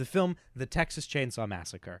avoid the film The Texas Chainsaw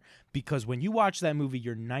Massacre, because when you watch that movie,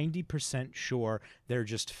 you're 90% sure they're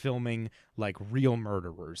just filming like real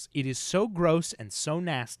murderers. It is so gross and so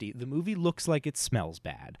nasty. The movie looks like it smells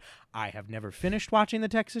bad. I have never finished watching The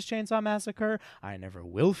Texas Chainsaw Massacre. I never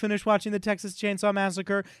will finish watching The Texas Chainsaw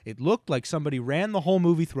Massacre. It looked like somebody ran the whole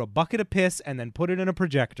movie through a bucket of piss and then put it in a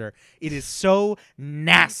projector. It is so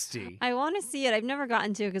nasty. I want to see it. I've never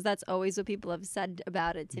gotten to it because that's always what people have said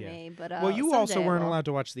about it to me. But well, you also weren't allowed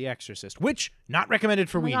to watch The Exorcist, which not recommended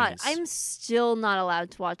for weenies. God, I'm still not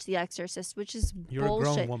allowed to watch The Exorcist, which is You're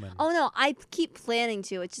bullshit. a grown woman. Oh no, I keep planning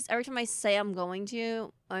to. It's just every time I say I'm going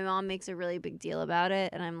to, my mom makes a really big deal about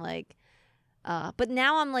it, and I'm like, but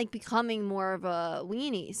now I'm like becoming more of a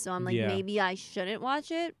weenie, so I'm like, maybe I shouldn't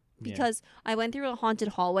watch it because I went through a haunted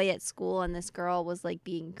hallway at school, and this girl was like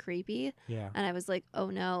being creepy, and I was like, oh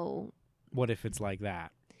no. What if it's like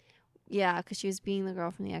that? Yeah, because she was being the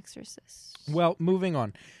girl from The Exorcist. Well, moving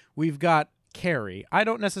on. We've got Carrie. I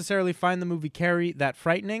don't necessarily find the movie Carrie that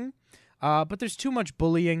frightening, but there's too much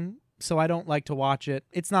bullying, so I don't like to watch it.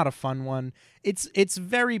 It's not a fun one. It's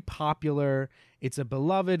very popular. It's a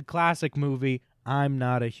beloved classic movie. I'm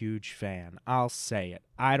not a huge fan. I'll say it.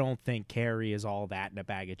 I don't think Carrie is all that in a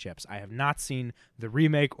bag of chips. I have not seen the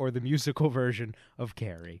remake or the musical version of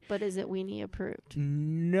Carrie. But is it weenie approved?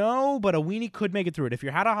 No, but a weenie could make it through it. If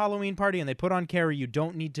you're at a Halloween party and they put on Carrie, you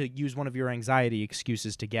don't need to use one of your anxiety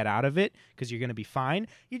excuses to get out of it because you're going to be fine.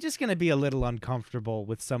 You're just going to be a little uncomfortable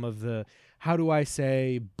with some of the, how do I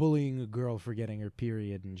say, bullying a girl for getting her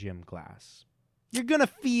period in gym class. You're going to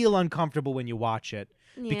feel uncomfortable when you watch it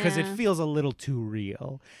because it feels a little too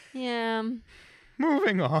real. Yeah.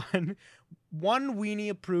 Moving on. One weenie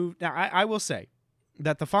approved. Now, I will say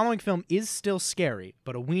that the following film is still scary,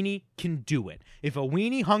 but a weenie can do it. If a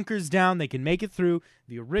weenie hunkers down, they can make it through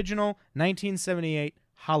the original 1978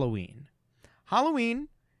 Halloween. Halloween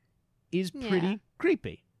is pretty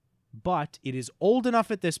creepy, but it is old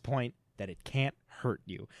enough at this point that it can't hurt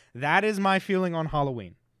you. That is my feeling on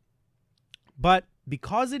Halloween. But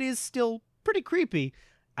because it is still pretty creepy,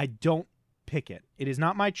 I don't pick it. It is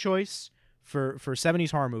not my choice for a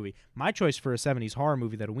 70s horror movie. My choice for a 70s horror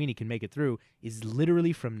movie that a weenie can make it through is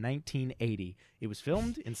literally from 1980. It was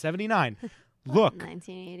filmed in 79. Look,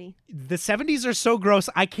 1980. The 70s are so gross,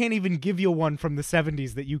 I can't even give you one from the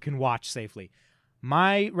 70s that you can watch safely.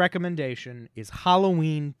 My recommendation is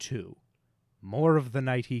Halloween 2, More of the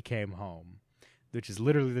Night He Came Home, which is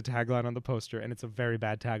literally the tagline on the poster, and it's a very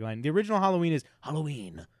bad tagline. The original Halloween is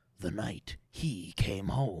Halloween, the night he came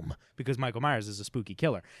home, because Michael Myers is a spooky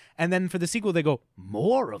killer. And then for the sequel, they go,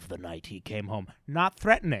 More of the Night He Came Home. Not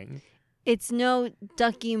threatening. It's no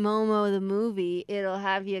Ducky Momo the movie. It'll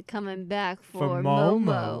have you coming back for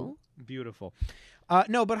Momo. Beautiful.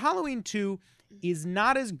 No, but Halloween 2 is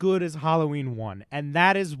not as good as Halloween 1, and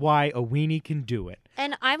that is why a weenie can do it.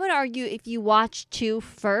 And I would argue if you watch 2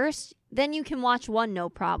 first, then you can watch 1 no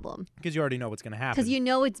problem. Because you already know what's going to happen. Because you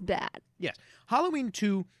know it's bad. Yes. Halloween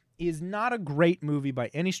 2 is not a great movie by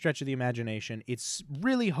any stretch of the imagination. It's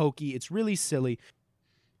really hokey. It's really silly.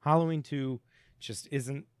 Halloween 2 just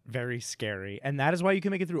isn't very scary. And that is why you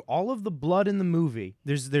can make it through. All of the blood in the movie,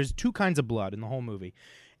 there's 2 kinds of blood in the whole movie.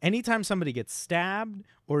 Anytime somebody gets stabbed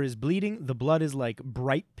or is bleeding, the blood is like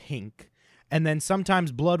bright pink. And then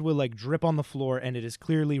sometimes blood will like drip on the floor and it is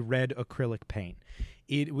clearly red acrylic paint.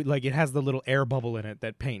 It has the little air bubble in it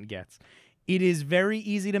that paint gets. It is very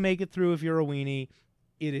easy to make it through if you're a weenie.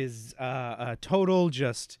 It is a total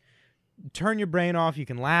just turn your brain off. You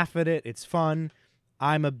can laugh at it. It's fun.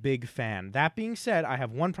 I'm a big fan. That being said, I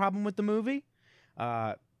have one problem with the movie.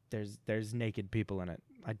 There's naked people in it.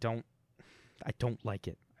 I don't like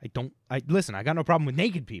it. Listen, I got no problem with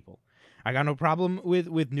naked people. I got no problem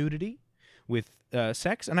with nudity, with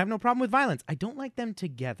sex, and I have no problem with violence. I don't like them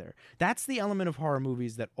together. That's the element of horror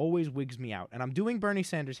movies that always wigs me out. And I'm doing Bernie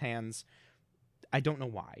Sanders' hands. I don't know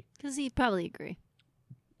why. Because he'd probably agree.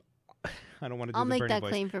 I don't want to do I'll the make Bernie that voice.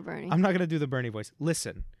 claim for Bernie. I'm not going to do the Bernie voice.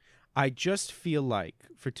 Listen, I just feel like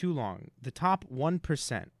for too long, the top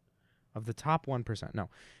 1% of the top 1%, no,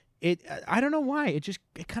 I don't know why. It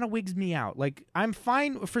kind of wigs me out. Like, I'm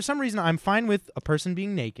fine. For some reason, I'm fine with a person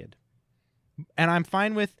being naked. And I'm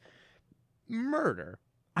fine with murder.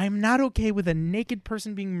 I'm not okay with a naked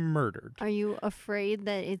person being murdered. Are you afraid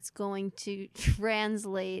that it's going to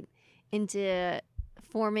translate into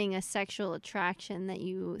forming a sexual attraction that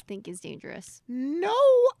you think is dangerous? No,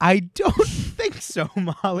 I don't think so,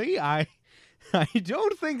 Molly. I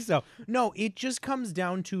don't think so. No, it just comes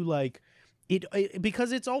down to like it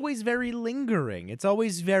because it's always very lingering. It's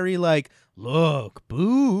always very like, look,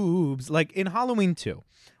 boobs. Like in Halloween 2,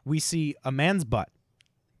 we see a man's butt.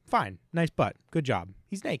 Fine, nice butt. Good job.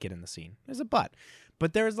 He's naked in the scene. There's a butt.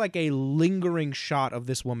 But there's like a lingering shot of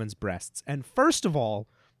this woman's breasts. And first of all,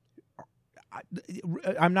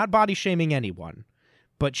 I'm not body shaming anyone,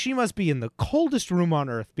 but she must be in the coldest room on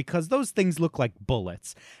earth because those things look like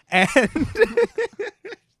bullets. And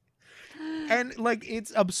and like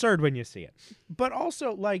it's absurd when you see it. But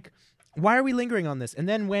also like, why are we lingering on this? And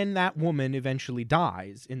then when that woman eventually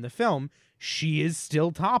dies in the film, she is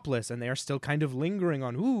still topless and they're still kind of lingering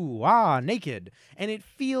on, ooh, naked. And it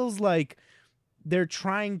feels like they're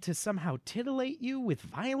trying to somehow titillate you with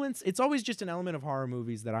violence. It's always just an element of horror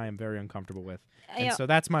movies that I am very uncomfortable with. And so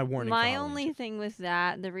that's my warning. My only thing with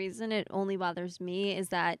that, the reason it only bothers me is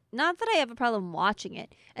that, not that I have a problem watching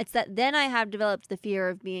it, it's that then I have developed the fear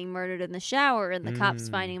of being murdered in the shower and the cops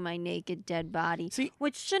finding my naked dead body. See,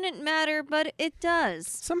 which shouldn't matter, but it does.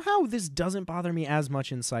 Somehow this doesn't bother me as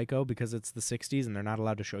much in Psycho because it's the 60s and they're not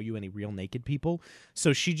allowed to show you any real naked people.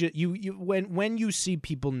 So she just when you see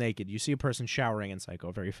people naked, you see a person showering in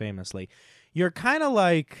Psycho very famously, you're kind of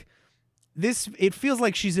like, this, it feels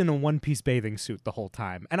like she's in a one-piece bathing suit the whole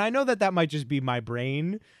time. And I know that might just be my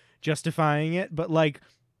brain justifying it, but like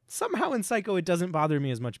somehow in Psycho it doesn't bother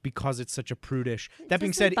me as much because it's such a prudish. That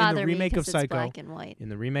being said, in the remake of Psycho, black and white. In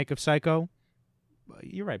the remake of Psycho,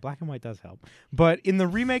 you're right, black and white does help. But in the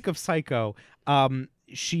remake of Psycho,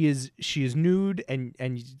 she is nude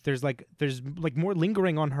and there's more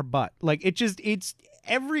lingering on her butt. Like it's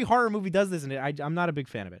every horror movie does this, and I'm not a big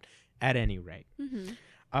fan of it. At any rate.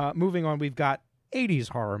 Mm-hmm. Moving on, we've got 80s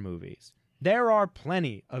horror movies. There are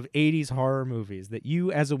plenty of 80s horror movies that you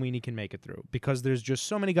as a weenie can make it through because there's just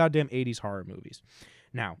so many goddamn 80s horror movies.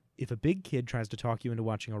 Now, if a big kid tries to talk you into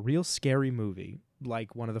watching a real scary movie,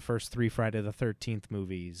 like one of the first 3 Friday the 13th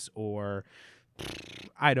movies, or,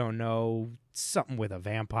 I don't know, something with a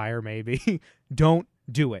vampire maybe, don't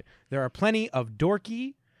do it. There are plenty of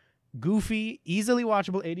dorky, goofy, easily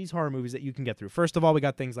watchable 80s horror movies that you can get through. First of all, we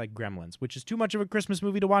got things like Gremlins, which is too much of a Christmas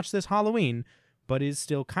movie to watch this Halloween, but is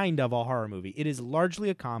still kind of a horror movie. It is largely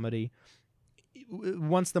a comedy.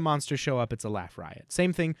 Once the monsters show up, it's a laugh riot.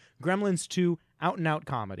 Same thing, Gremlins 2, out-and-out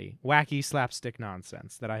comedy. Wacky slapstick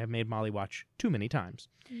nonsense that I have made Molly watch too many times.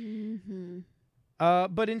 Mm-hmm.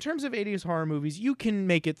 But in terms of 80s horror movies, you can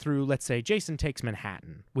make it through, let's say, Jason Takes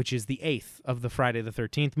Manhattan, which is the 8th of the Friday the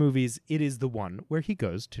 13th movies. It is the one where he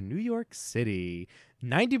goes to New York City.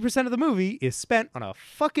 90% of the movie is spent on a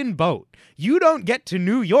fucking boat. You don't get to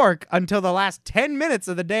New York until the last 10 minutes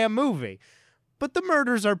of the damn movie. But the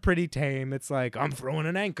murders are pretty tame. It's like, I'm throwing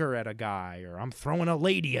an anchor at a guy, or I'm throwing a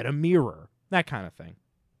lady at a mirror. That kind of thing.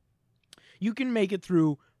 You can make it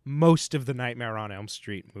through most of the Nightmare on Elm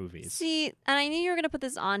Street movies. See, and I knew you were going to put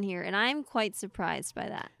this on here, and I'm quite surprised by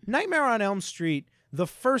that. Nightmare on Elm Street, the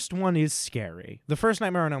first one is scary. The first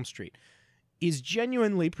Nightmare on Elm Street is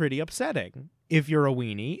genuinely pretty upsetting. If you're a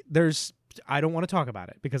weenie, I don't want to talk about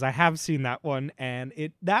it because I have seen that one, and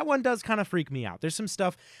that one does kind of freak me out. There's some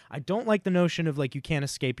stuff, I don't like the notion of like you can't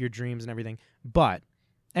escape your dreams and everything, but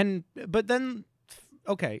then,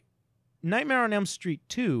 okay, Nightmare on Elm Street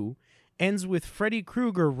 2 ends with Freddy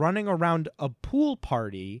Krueger running around a pool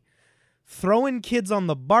party, throwing kids on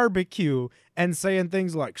the barbecue, and saying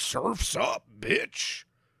things like, "Surf's up, bitch."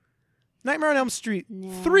 Nightmare on Elm Street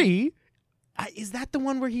 3, is that the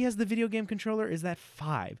one where he has the video game controller? Is that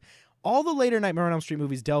 5? All the later Nightmare on Elm Street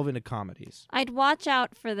movies delve into comedies. I'd watch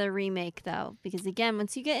out for the remake, though, because, again,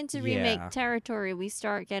 once you get into remake territory, we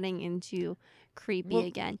start getting into creepy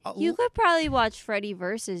again. You could probably watch Freddy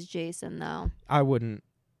versus Jason, though. I wouldn't.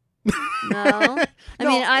 No, I No,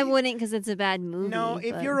 mean I wouldn't because it's a bad movie. No,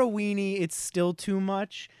 if but- you're a weenie, it's still too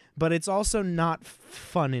much, but it's also not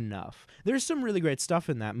fun enough. There's some really great stuff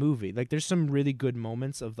in that movie. Like, there's some really good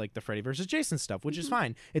moments of, like, the Freddy versus Jason stuff, which is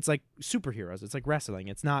fine. It's like superheroes. It's like wrestling.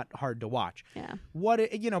 It's not hard to watch. yeah,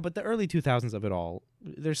 But the early 2000s of it all,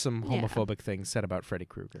 there's some Yeah. homophobic things said about Freddy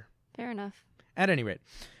Krueger. fair enough. At any rate,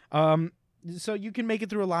 so you can make it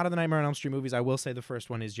through a lot of the Nightmare on Elm Street movies. I will say the first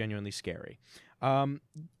one is genuinely scary.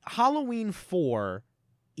 Halloween 4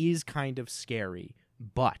 is kind of scary,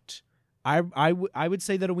 but I would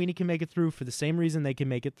say that a weenie can make it through for the same reason they can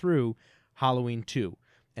make it through Halloween 2,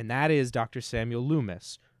 and that is Dr. Samuel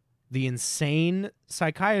Loomis, the insane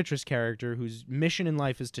psychiatrist character whose mission in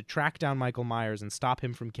life is to track down Michael Myers and stop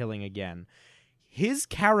him from killing again. His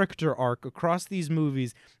character arc across these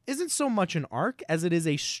movies isn't so much an arc as it is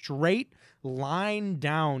a straight line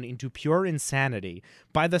down into pure insanity.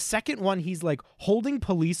 By the second one, he's like holding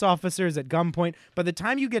police officers at gunpoint. By the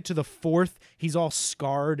time you get to the fourth, he's all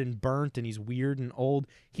scarred and burnt and he's weird and old.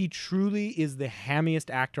 He truly is the hammiest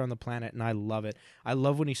actor on the planet, and I love it. I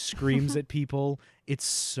love when he screams at people. It's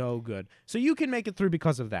so good. So you can make it through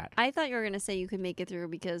because of that. I thought you were gonna say you could make it through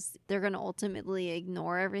because they're gonna ultimately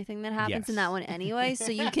ignore everything that happens in Yes. that one anyway. So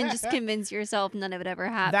you can just convince yourself none of it ever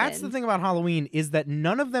happened. That's the thing about Halloween is that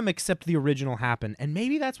none of them except the original happen. And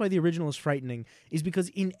maybe that's why the original is frightening, is because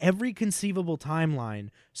in every conceivable timeline,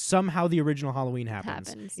 somehow the original Halloween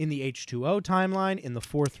happens. In the H2O timeline, in the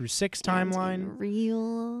 4 through 6 And timeline. in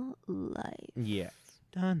real life. Yeah.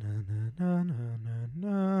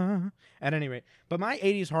 At any rate, but my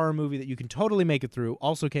 80s horror movie that you can totally make it through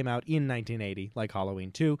also came out in 1980, like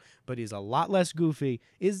Halloween 2, but is a lot less goofy,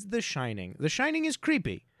 is The Shining. The Shining is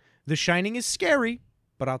creepy. The Shining is scary,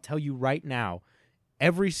 but I'll tell you right now,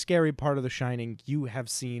 every scary part of The Shining you have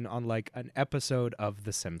seen on like an episode of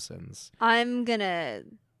The Simpsons.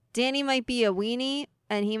 Danny might be a weenie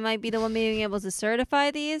and he might be the one being able to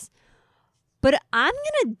certify these, but I'm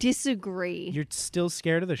gonna disagree. You're still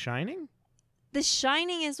scared of The Shining? The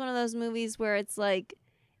Shining is one of those movies where it's like,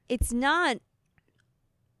 it's not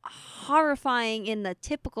horrifying in the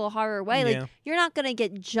typical horror way. Yeah. Like, you're not gonna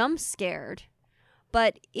get jump scared,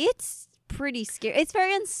 but it's pretty scary. It's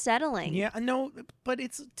very unsettling. Yeah, no, but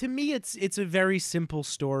to me it's a very simple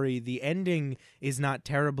story. The ending is not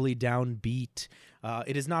terribly downbeat.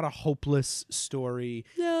 It is not a hopeless story.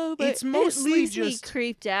 No, but It's mostly it leaves just- me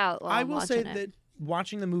creeped out while I I'm will say watching it. that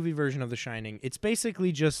watching the movie version of The Shining, it's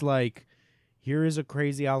basically just like, here is a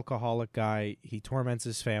crazy alcoholic guy. He torments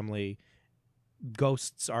his family.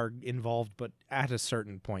 Ghosts are involved, but at a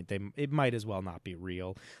certain point, it might as well not be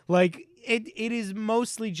real. Like, it is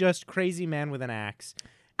mostly just crazy man with an axe.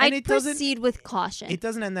 And I'd proceed with caution. It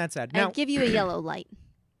doesn't end that sad. I'd give you a yellow light.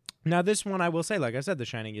 Now, this one, I will say, like I said, The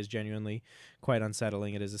Shining is genuinely quite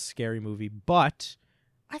unsettling. It is a scary movie, but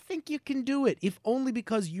I think you can do it, if only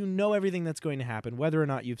because you know everything that's going to happen, whether or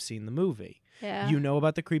not you've seen the movie. Yeah. You know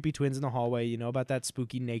about the creepy twins in the hallway. You know about that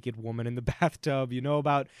spooky naked woman in the bathtub. You know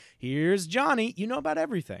about, here's Johnny. You know about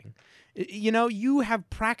everything. You have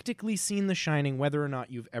practically seen The Shining, whether or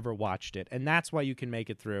not you've ever watched it. And that's why you can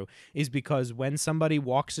make it through, is because when somebody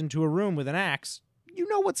walks into a room with an axe, you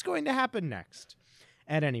know what's going to happen next.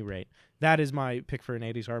 At any rate, that is my pick for an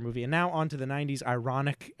 80s horror movie. And now on to the 90s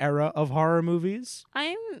ironic era of horror movies.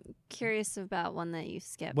 I'm curious about one that you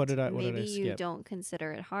skipped. What did I Maybe you skip? don't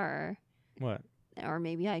consider it horror. What? Or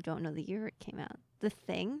maybe I don't know the year it came out. The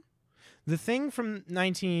Thing? The Thing from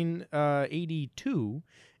 1982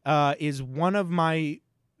 is one of my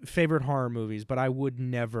favorite horror movies, but I would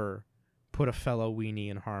never put a fellow weenie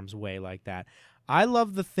in harm's way like that. I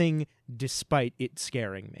love The Thing despite it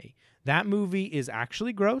scaring me. That movie is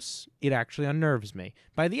actually gross. It actually unnerves me.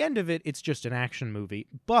 By the end of it, it's just an action movie,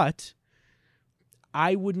 but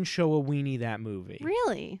I wouldn't show a weenie that movie.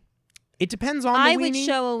 Really? It depends on the I weenie. would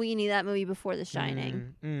show a weenie that movie before The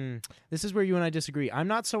Shining. This is where you and I disagree. I'm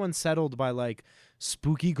not so unsettled by like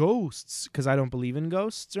spooky ghosts because I don't believe in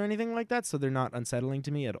ghosts or anything like that, so they're not unsettling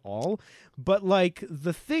to me at all. But like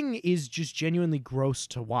The Thing is just genuinely gross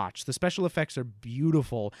to watch. The special effects are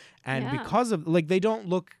beautiful, and Yeah. because of they don't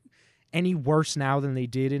look any worse now than they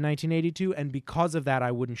did in 1982, and because of that,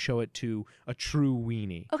 I wouldn't show it to a true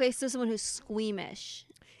weenie. Okay, so someone who's squeamish.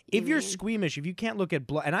 If you're mean. squeamish, if you can't look at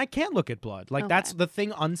blood, and I can't look at blood, like Okay. that's The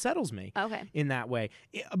Thing unsettles me Okay. in that way.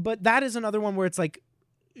 But that is another one where it's like,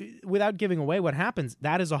 without giving away what happens,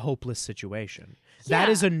 that is a hopeless situation. That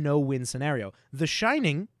Yeah. is a no-win scenario. The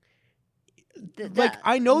Shining, Th- like,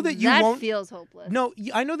 I know that you that won't- feels hopeless. no,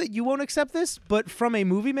 I know that you won't accept this, but from a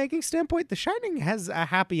movie-making standpoint, The Shining has a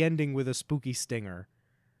happy ending with a spooky stinger.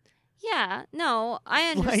 Yeah, no,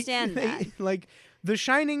 I understand that. Like, The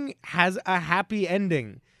Shining has a happy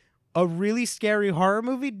ending. A really scary horror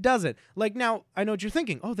movie doesn't. Like, now, I know what you're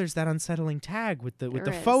thinking. Oh, there's that unsettling tag with the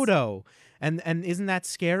There is. photo. And isn't that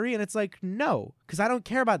scary? And it's like, no, because I don't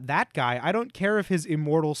care about that guy. I don't care if his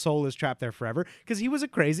immortal soul is trapped there forever, because he was a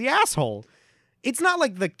crazy asshole. It's not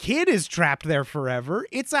like the kid is trapped there forever.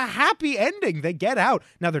 It's a happy ending. They get out.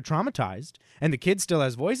 Now, they're traumatized, and the kid still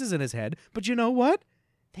has voices in his head, but you know what?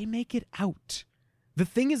 They make it out. The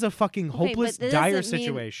Thing is a fucking hopeless, but that dire doesn't mean-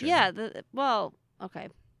 situation. Yeah. Okay.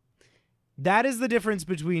 That is the difference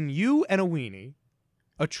between you and a weenie.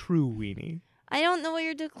 A true weenie. I don't know what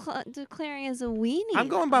you're declaring as a weenie. I'm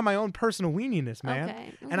going by my own personal weeniness, man.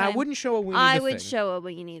 Okay. And I wouldn't show a weenie I The would Thing. show a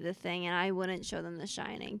weenie The Thing, and I wouldn't show them The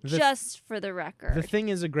Shining, The- just for the record. The Thing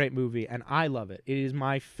is a great movie, and I love it. It is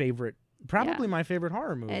my favorite, probably my favorite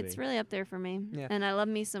horror movie. It's really up there for me. Yeah. And I love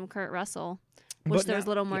me some Kurt Russell. But Wish there was a now-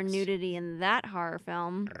 little more yes. nudity in that horror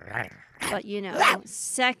film. But,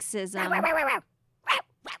 sexism.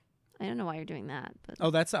 I don't know why you're doing that. But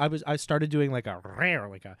Oh, I started doing like a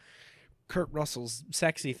Kurt Russell's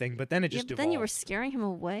sexy thing, but then it just but evolved. then you were scaring him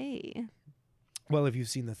away. Well, if you've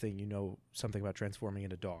seen The Thing, you know something about transforming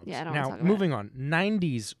into dogs. Yeah, I don't wanna Now, talk about moving on,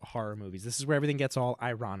 90s horror movies. This is where everything gets all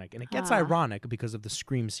ironic, and it gets ironic because of the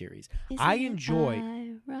Scream series. I Isn't it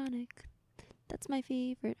enjoy- ironic? That's my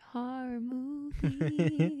favorite horror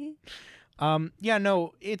movie.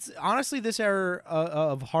 It's honestly, this era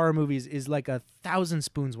of horror movies is like 1,000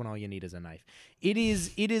 spoons when all you need is a knife. It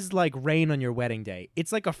is like rain on your wedding day.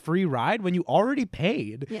 It's like a free ride when you already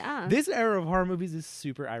paid. Yeah. This era of horror movies is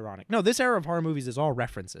super ironic. No, this era of horror movies is all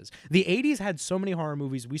references. The 80s had so many horror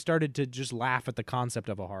movies, we started to just laugh at the concept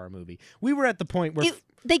of a horror movie. We were at the point where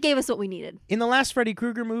They gave us what we needed. in the last Freddy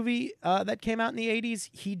Krueger movie that came out in the 80s,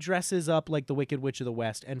 he dresses up like the Wicked Witch of the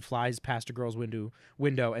West and flies past a girl's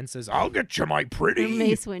window and says, "I'll get you, my pretty."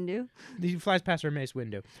 Mace Windu. He flies past her Mace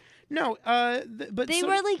Windu. No, but They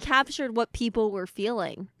really captured what people were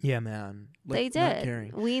feeling. yeah, man. They not did.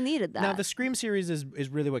 caring. We needed that. Now, the Scream series is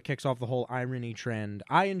really what kicks off the whole irony trend.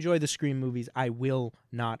 I enjoy the Scream movies. I will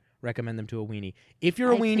not recommend them to a weenie. If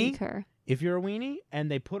you're a weenie, concur. If you're a weenie and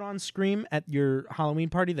they put on Scream at your Halloween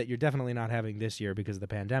party that you're definitely not having this year because of the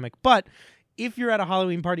pandemic, but if you're at a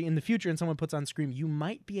Halloween party in the future and someone puts on Scream, you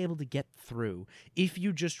might be able to get through if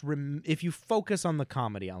you just if you focus on the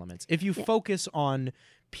comedy elements. If you focus on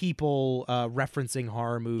people referencing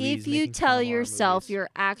horror movies. If you making fun tell of horror yourself movies. you're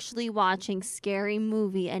actually watching Scary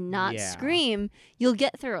Movie and not Yeah. Scream, you'll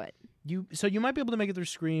get through it. So you might be able to make it through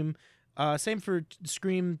Scream. Same for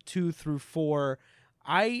Scream 2 through 4.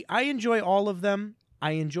 I enjoy all of them.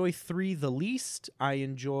 I enjoy 3 the least. I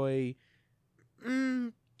enjoy...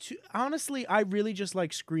 honestly, I really just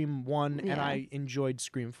like Scream 1, and Yeah. I enjoyed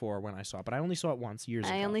Scream 4 when I saw it, but I only saw it once years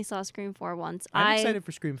ago. I only saw Scream 4 once. I'm excited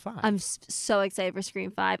for Scream 5. I'm so excited for Scream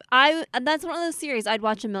 5. That's one of those series I'd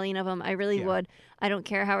watch a million of them. I really would. I don't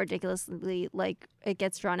care how ridiculously it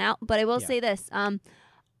gets drawn out. But I will say this.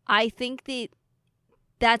 I think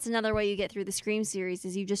that's another way you get through the Scream series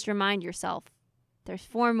is you just remind yourself there's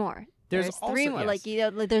 4 more. There's 3 more.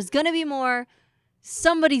 Yes. There's gonna be more.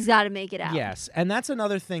 Somebody's got to make it out. Yes, and that's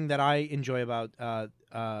another thing that I enjoy about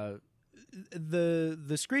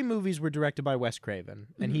the Scream movies were directed by Wes Craven,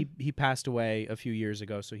 and he passed away a few years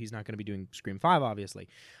ago, so he's not going to be doing Scream 5, obviously.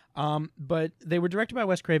 But they were directed by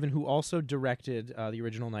Wes Craven, who also directed the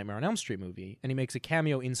original Nightmare on Elm Street movie, and he makes a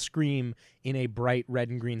cameo in Scream in a bright red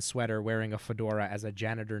and green sweater wearing a fedora as a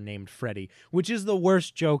janitor named Freddy, which is the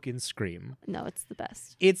worst joke in Scream. No, it's the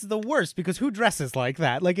best. It's the worst because who dresses like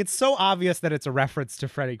that? Like, it's so obvious that it's a reference to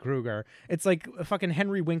Freddy Krueger. It's like fucking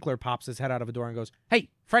Henry Winkler pops his head out of a door and goes, "Hey,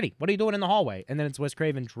 Freddy, what are you doing in the hallway?" And then it's Wes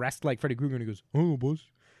Craven dressed like Freddy Krueger and he goes, "Oh, boss."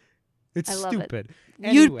 It's I love it. stupid.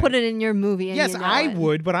 You'd Anyway. put it in your movie. And Yes, you know I it.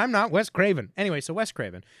 would, but I'm not Wes Craven. Anyway, so Wes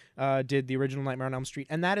Craven did the original Nightmare on Elm Street,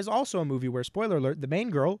 and that is also a movie where, spoiler alert, the main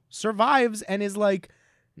girl survives and is like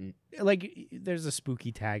there's a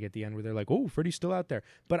spooky tag at the end where they're like, "Oh, Freddy's still out there."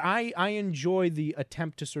 But I enjoy the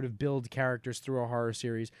attempt to sort of build characters through a horror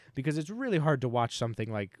series because it's really hard to watch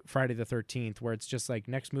something like Friday the 13th where it's just like,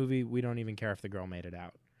 next movie, we don't even care if the girl made it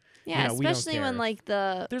out. Yeah, we don't especially when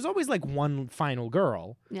care. There's always like one final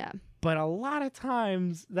girl. Yeah. But a lot of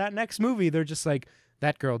times, that next movie, they're just like,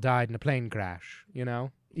 that girl died in a plane crash, you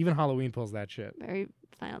know? Even Halloween pulls that shit. Very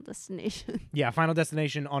Final Destination. Yeah, Final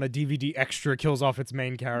Destination on a DVD extra kills off its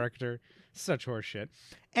main character. Such horseshit.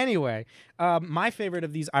 Anyway, my favorite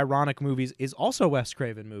of these ironic movies is also a Wes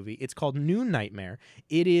Craven movie. It's called New Nightmare.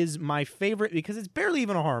 It is my favorite because it's barely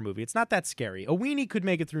even a horror movie. It's not that scary. A weenie could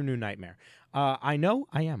make it through New Nightmare. I know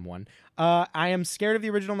I am one. I am scared of the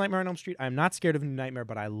original Nightmare on Elm Street. I'm not scared of New Nightmare,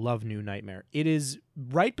 but I love New Nightmare. It is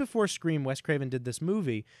right before Scream, Wes Craven did this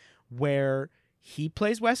movie where he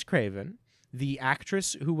plays Wes Craven. The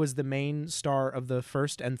actress who was the main star of the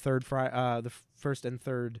first and third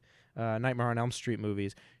Nightmare on Elm Street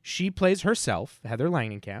movies, she plays herself, Heather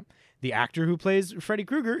Langenkamp. The actor who plays Freddy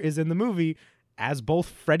Krueger is in the movie as both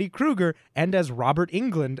Freddy Krueger and as Robert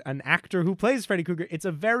Englund, an actor who plays Freddy Krueger. It's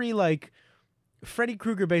a very, like, Freddy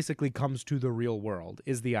Krueger basically comes to the real world,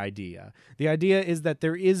 is the idea. The idea is that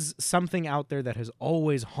there is something out there that has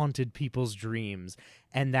always haunted people's dreams,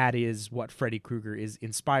 and that is what Freddy Krueger is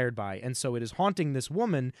inspired by. And so it is haunting this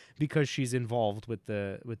woman because she's involved with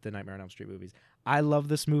the Nightmare on Elm Street movies. I love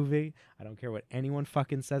this movie. I don't care what anyone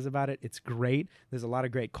fucking says about it. It's great. There's a lot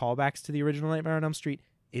of great callbacks to the original Nightmare on Elm Street.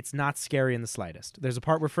 It's not scary in the slightest. There's a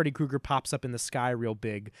part where Freddy Krueger pops up in the sky real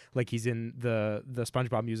big, like he's in the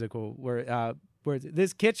SpongeBob musical, where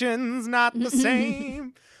this kitchen's not the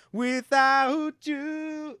same without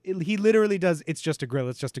you. He literally does. It's just a grill.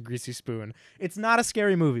 It's just a greasy spoon. It's not a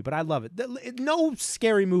scary movie, but I love it. No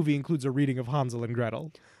scary movie includes a reading of Hansel and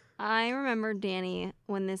Gretel. I remember, Danny,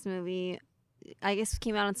 when this movie, I guess,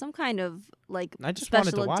 came out on some kind of like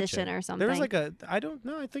special edition or something. There was like I don't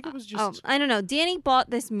know. I think it was just. I don't know. Danny bought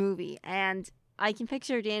this movie, and I can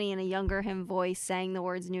picture Danny in a younger him voice saying the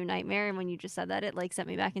words "New Nightmare," and when you just said that, it like sent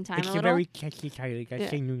me back in time a little. Very catchy,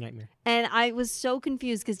 say New Nightmare. And I was so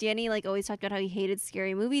confused because Danny like always talked about how he hated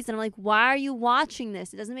scary movies, and I'm like, why are you watching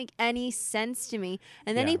this? It doesn't make any sense to me.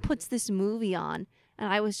 And then he puts this movie on,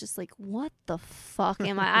 and I was just like, what the fuck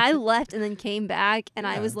am I? I left and then came back, and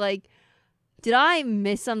I was like, did I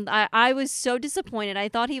miss something? I was so disappointed. I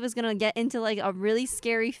thought he was going to get into like a really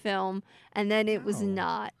scary film, and then it was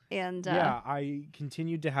not. And I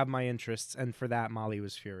continued to have my interests, and for that, Molly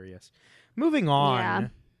was furious. Moving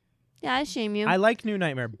on. Yeah, I shame you. I like New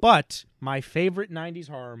Nightmare, but my favorite 90s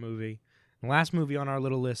horror movie, the last movie on our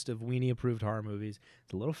little list of weenie-approved horror movies,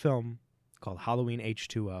 is a little film called Halloween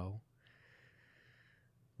H2O.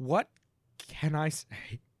 What can I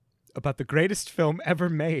say about the greatest film ever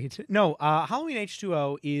made? No, Halloween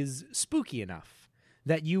H2O is spooky enough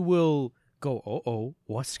that you will go, oh,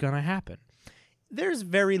 what's going to happen? There's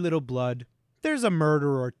very little blood. There's a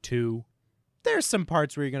murder or two. There's some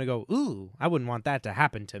parts where you're going to go, ooh, I wouldn't want that to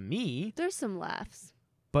happen to me. There's some laughs.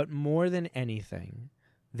 But more than anything,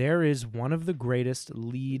 there is one of the greatest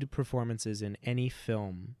lead performances in any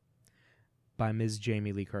film by Ms.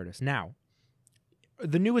 Jamie Lee Curtis. Now,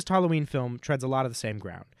 the newest Halloween film treads a lot of the same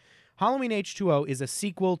ground. Halloween H2O is a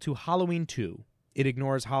sequel to Halloween 2. It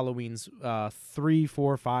ignores Halloween's 3,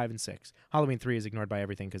 4, 5, and 6. Halloween 3 is ignored by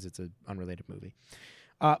everything because it's an unrelated movie.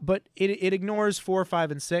 But it ignores 4,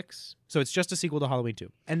 5, and 6, so it's just a sequel to Halloween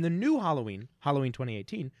 2. And the new Halloween, Halloween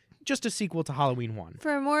 2018, just a sequel to Halloween 1.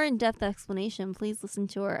 For a more in-depth explanation, please listen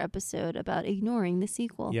to our episode about ignoring the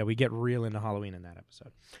sequel. Yeah, we get real into Halloween in that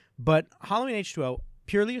episode. But Halloween H2O,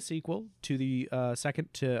 purely a sequel to the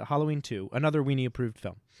second to Halloween 2, another weenie-approved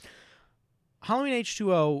film. Halloween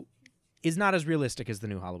H2O is not as realistic as the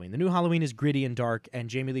new Halloween. The new Halloween is gritty and dark, and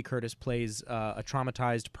Jamie Lee Curtis plays a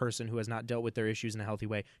traumatized person who has not dealt with their issues in a healthy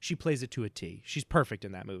way. She plays it to a T. She's perfect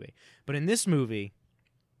in that movie. But in this movie,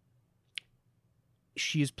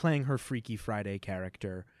 she is playing her Freaky Friday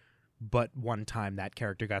character, but one time that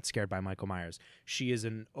character got scared by Michael Myers. She is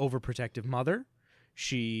an overprotective mother.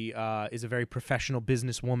 She is a very professional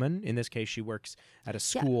businesswoman. In this case, she works at a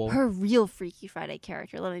school. Yeah, her real Freaky Friday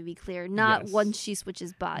character, let me be clear. Not once she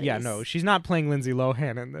switches bodies. Yeah, no, she's not playing Lindsay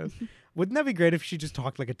Lohan in this. Wouldn't that be great if she just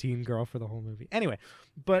talked like a teen girl for the whole movie? Anyway,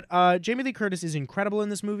 but Jamie Lee Curtis is incredible in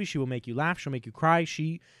this movie. She will make you laugh. She'll make you cry.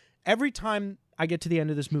 Every time I get to the end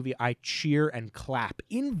of this movie, I cheer and clap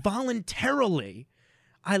involuntarily.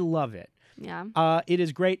 I love it. Yeah. It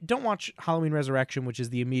is great. Don't watch Halloween Resurrection, which is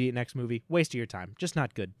the immediate next movie. Waste of your time. Just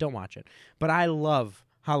not good. Don't watch it. But I love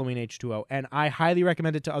Halloween H2O, and I highly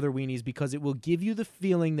recommend it to other weenies because it will give you the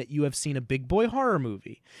feeling that you have seen a big boy horror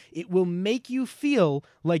movie. It will make you feel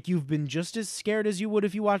like you've been just as scared as you would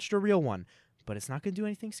if you watched a real one. But it's not going to do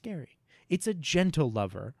anything scary. It's a gentle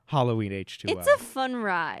lover, Halloween H2O. It's a fun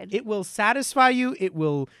ride. It will satisfy you. It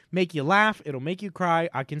will make you laugh. It'll make you cry.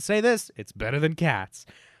 I can say this. It's better than Cats.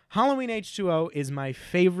 Halloween H2O is my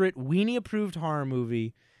favorite weenie-approved horror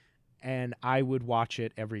movie, and I would watch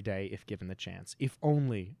it every day if given the chance, if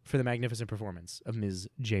only for the magnificent performance of Ms.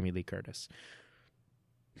 Jamie Lee Curtis.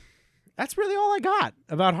 That's really all I got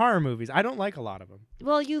about horror movies. I don't like a lot of them.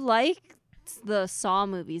 Well, you like the Saw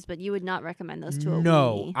movies, but you would not recommend those to a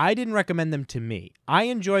No, weenie. I didn't recommend them to me. I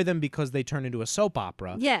enjoy them because they turn into a soap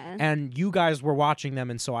opera. Yeah. And you guys were watching them,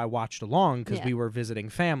 and so I watched along because Yeah. we were visiting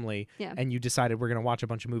family. Yeah. And you decided we're going to watch a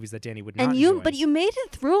bunch of movies that Danny would not And you, enjoy. but you made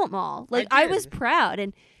it through them all. Like I was did. proud,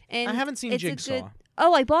 and I haven't seen it's a Jigsaw. good-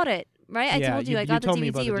 Oh, I bought it. Right, I Yeah, told you I you got the told me DVD.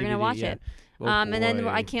 about the We're gonna DVD, watch yeah. it. Oh, And then boy.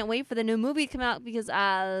 I can't wait for the new movie to come out because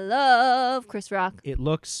I love Chris Rock. It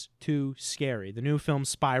looks too scary. The new film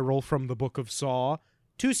Spiral from the Book of Saw,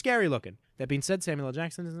 too scary looking. That being said, Samuel L.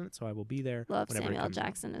 Jackson is in it, so I will be there. Love whenever it Samuel L. comes out.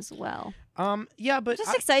 Jackson as well. Yeah, but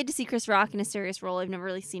Just excited to see Chris Rock in a serious role. I've never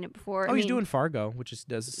really seen it before. he's I mean, doing Fargo, which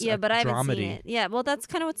does yeah, but I haven't dramedy. seen it. Yeah, well, that's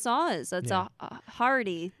kind of what Saw is. That's Yeah. a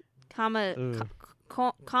Hardy, Ugh.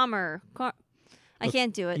 I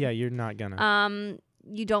can't do it. Yeah, you're not gonna.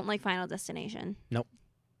 You don't like Final Destination. No,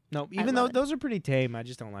 I even though love it. those are pretty tame, I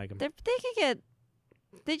just don't like them. They can get.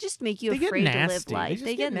 They just make you They get afraid to live nasty. They life. just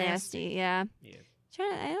They get get nasty. nasty. Yeah. Yeah.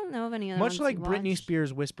 I don't know of any other Much ones like to Britney watch.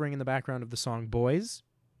 Spears whispering in the background of the song "Boys,"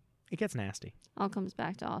 it gets nasty. All comes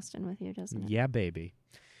back to Austin with you, doesn't it? Yeah, baby.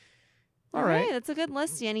 All right, that's a good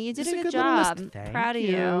list, Danny. You did It's a good good little list. job. Thank Proud of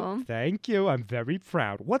you. Thank you. I'm very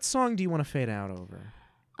proud. What song do you want to fade out over?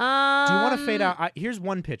 Do you Do want to fade out? Here's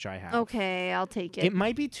one pitch I have. Okay, I'll take it. It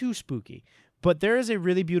might be too spooky, but there is a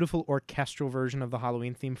really beautiful orchestral version of the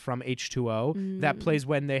Halloween theme from H2O that plays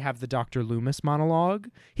when they have the Dr. Loomis monologue.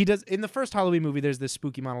 He does in the first Halloween movie. There's this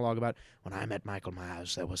spooky monologue about when I met Michael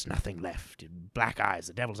Myers, there was nothing left. Black eyes,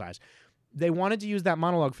 the devil's eyes. They wanted to use that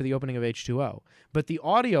monologue for the opening of H2O, but the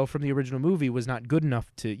audio from the original movie was not good enough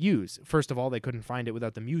to use. First of all, they couldn't find it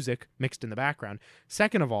without the music mixed in the background.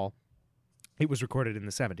 Second of all, it was recorded in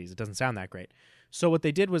the 70s. It doesn't sound that great. So what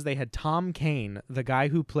they did was they had Tom Kane, the guy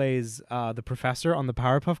who plays the professor on the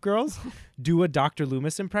Powerpuff Girls, do a Dr.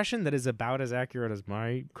 Loomis impression that is about as accurate as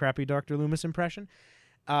my crappy Dr. Loomis impression.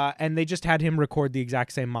 And they just had him record the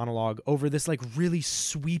exact same monologue over this like really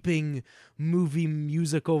sweeping movie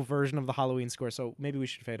musical version of the Halloween score. So maybe we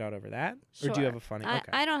should fade out over that. Or do you Sure. have a funny? Okay.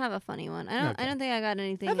 I don't have a funny one. I Okay. don't think I got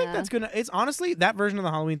anything. I think that's gonna. It's honestly that version of the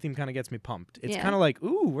Halloween theme kind of gets me pumped. It's Yeah. kind of like,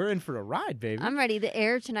 ooh, we're in for a ride, baby. I'm ready. The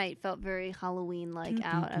air tonight felt very Halloween-like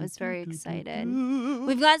out. I was very excited.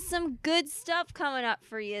 We've got some good stuff coming up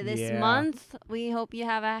for you this Yeah. month. We hope you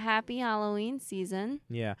have a happy Halloween season.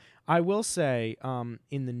 Yeah, I will say,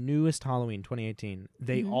 in the newest Halloween 2018,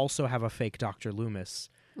 they also have a fake Dr. Loomis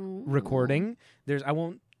recording.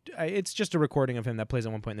 It's just a recording of him that plays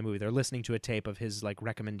at one point in the movie. They're listening to a tape of his like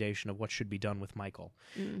recommendation of what should be done with Michael,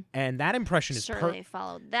 and that impression is Sure, they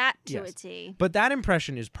followed that to a Yes. T. But that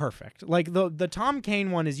impression is perfect. Like the Tom Kane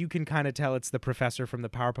one is, you can kind of tell it's the professor from the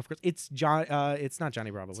Powerpuff Girls. It's John. It's not Johnny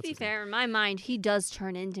Bravo. To What's be his name? fair, in my mind, he does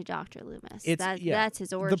turn into Dr. Loomis. Yeah. That's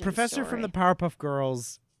his origin The professor from the story. Powerpuff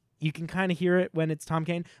Girls, you can kind of hear it when it's Tom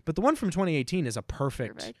Kane, but the one from 2018 is a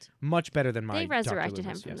perfect. Much better than my They resurrected Dr.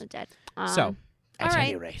 him Loomis, from yes. the dead. So, all at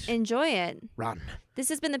any right, rate, enjoy it. run. This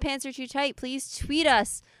has been the Pants Are Too Tight. Please tweet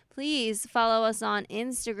us. Please follow us on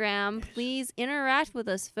Instagram. Please interact with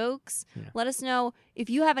us, folks. Yeah. Let us know if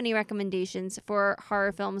you have any recommendations for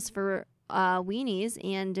horror films for weenies,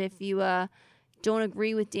 and if you don't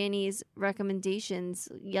agree with Danny's recommendations,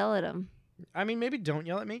 yell at him. I mean, maybe don't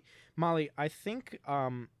yell at me. Molly, I think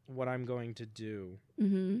what I'm going to do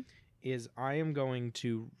is I am going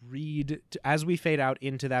to read, as we fade out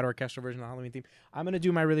into that orchestral version of the Halloween theme, I'm going to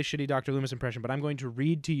do my really shitty Dr. Loomis impression, but I'm going to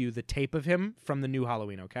read to you the tape of him from the new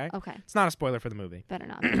Halloween, okay? Okay, It's not a spoiler for the movie. better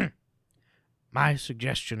not. Be. My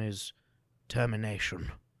suggestion is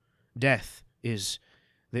termination. Death is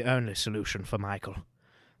the only solution for Michael.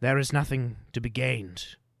 There is nothing to be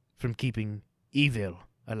gained from keeping evil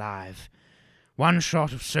alive. One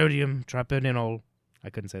shot of sodium triphenol, I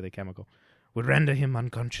couldn't say the chemical, would render him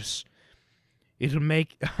unconscious.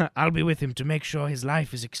 I'll be with him to make sure his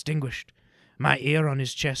life is extinguished. My ear on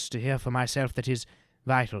his chest to hear for myself that his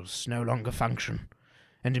vitals no longer function,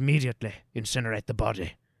 and immediately incinerate the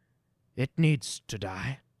body. It needs to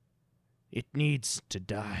die. It needs to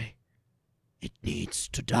die. It needs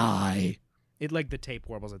to die. It like the tape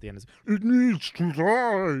warbles at the end. It needs to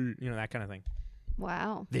die. You know, that kind of thing.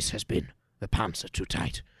 Wow. This has been The Pants Are Too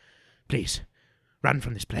Tight. Please, run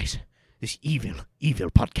from this place. This evil, evil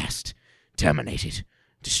podcast. Terminate it.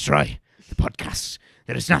 Destroy the podcasts.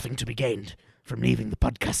 There is nothing to be gained from leaving the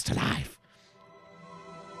podcast alive.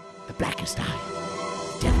 The blackest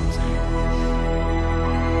eye. The devil's eye.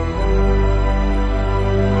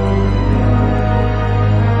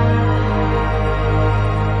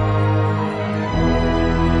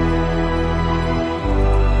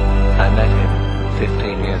 I met him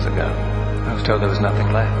 15 years ago. I was told there was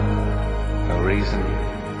nothing left. No reason,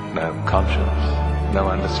 no conscience, no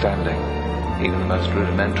understanding, even the most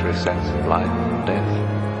rudimentary sense of life and death,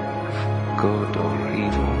 of good or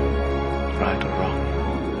evil, right or wrong.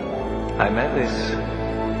 I met this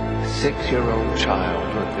 6-year-old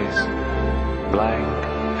child with this blank,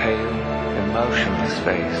 pale, emotionless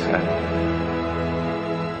face and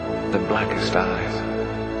the blackest eyes,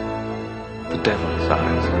 the devil's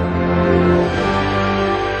eyes.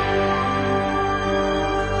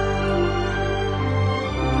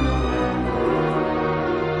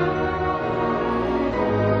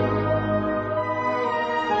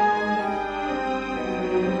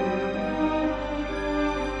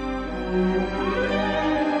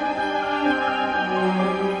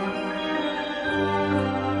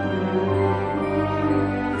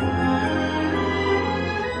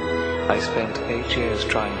 I spent 8 years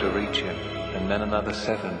trying to reach him, and then another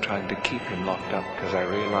 7 trying to keep him locked up, because I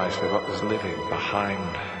realized that what was living behind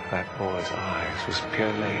that boy's eyes was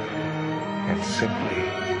purely and simply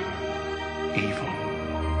evil.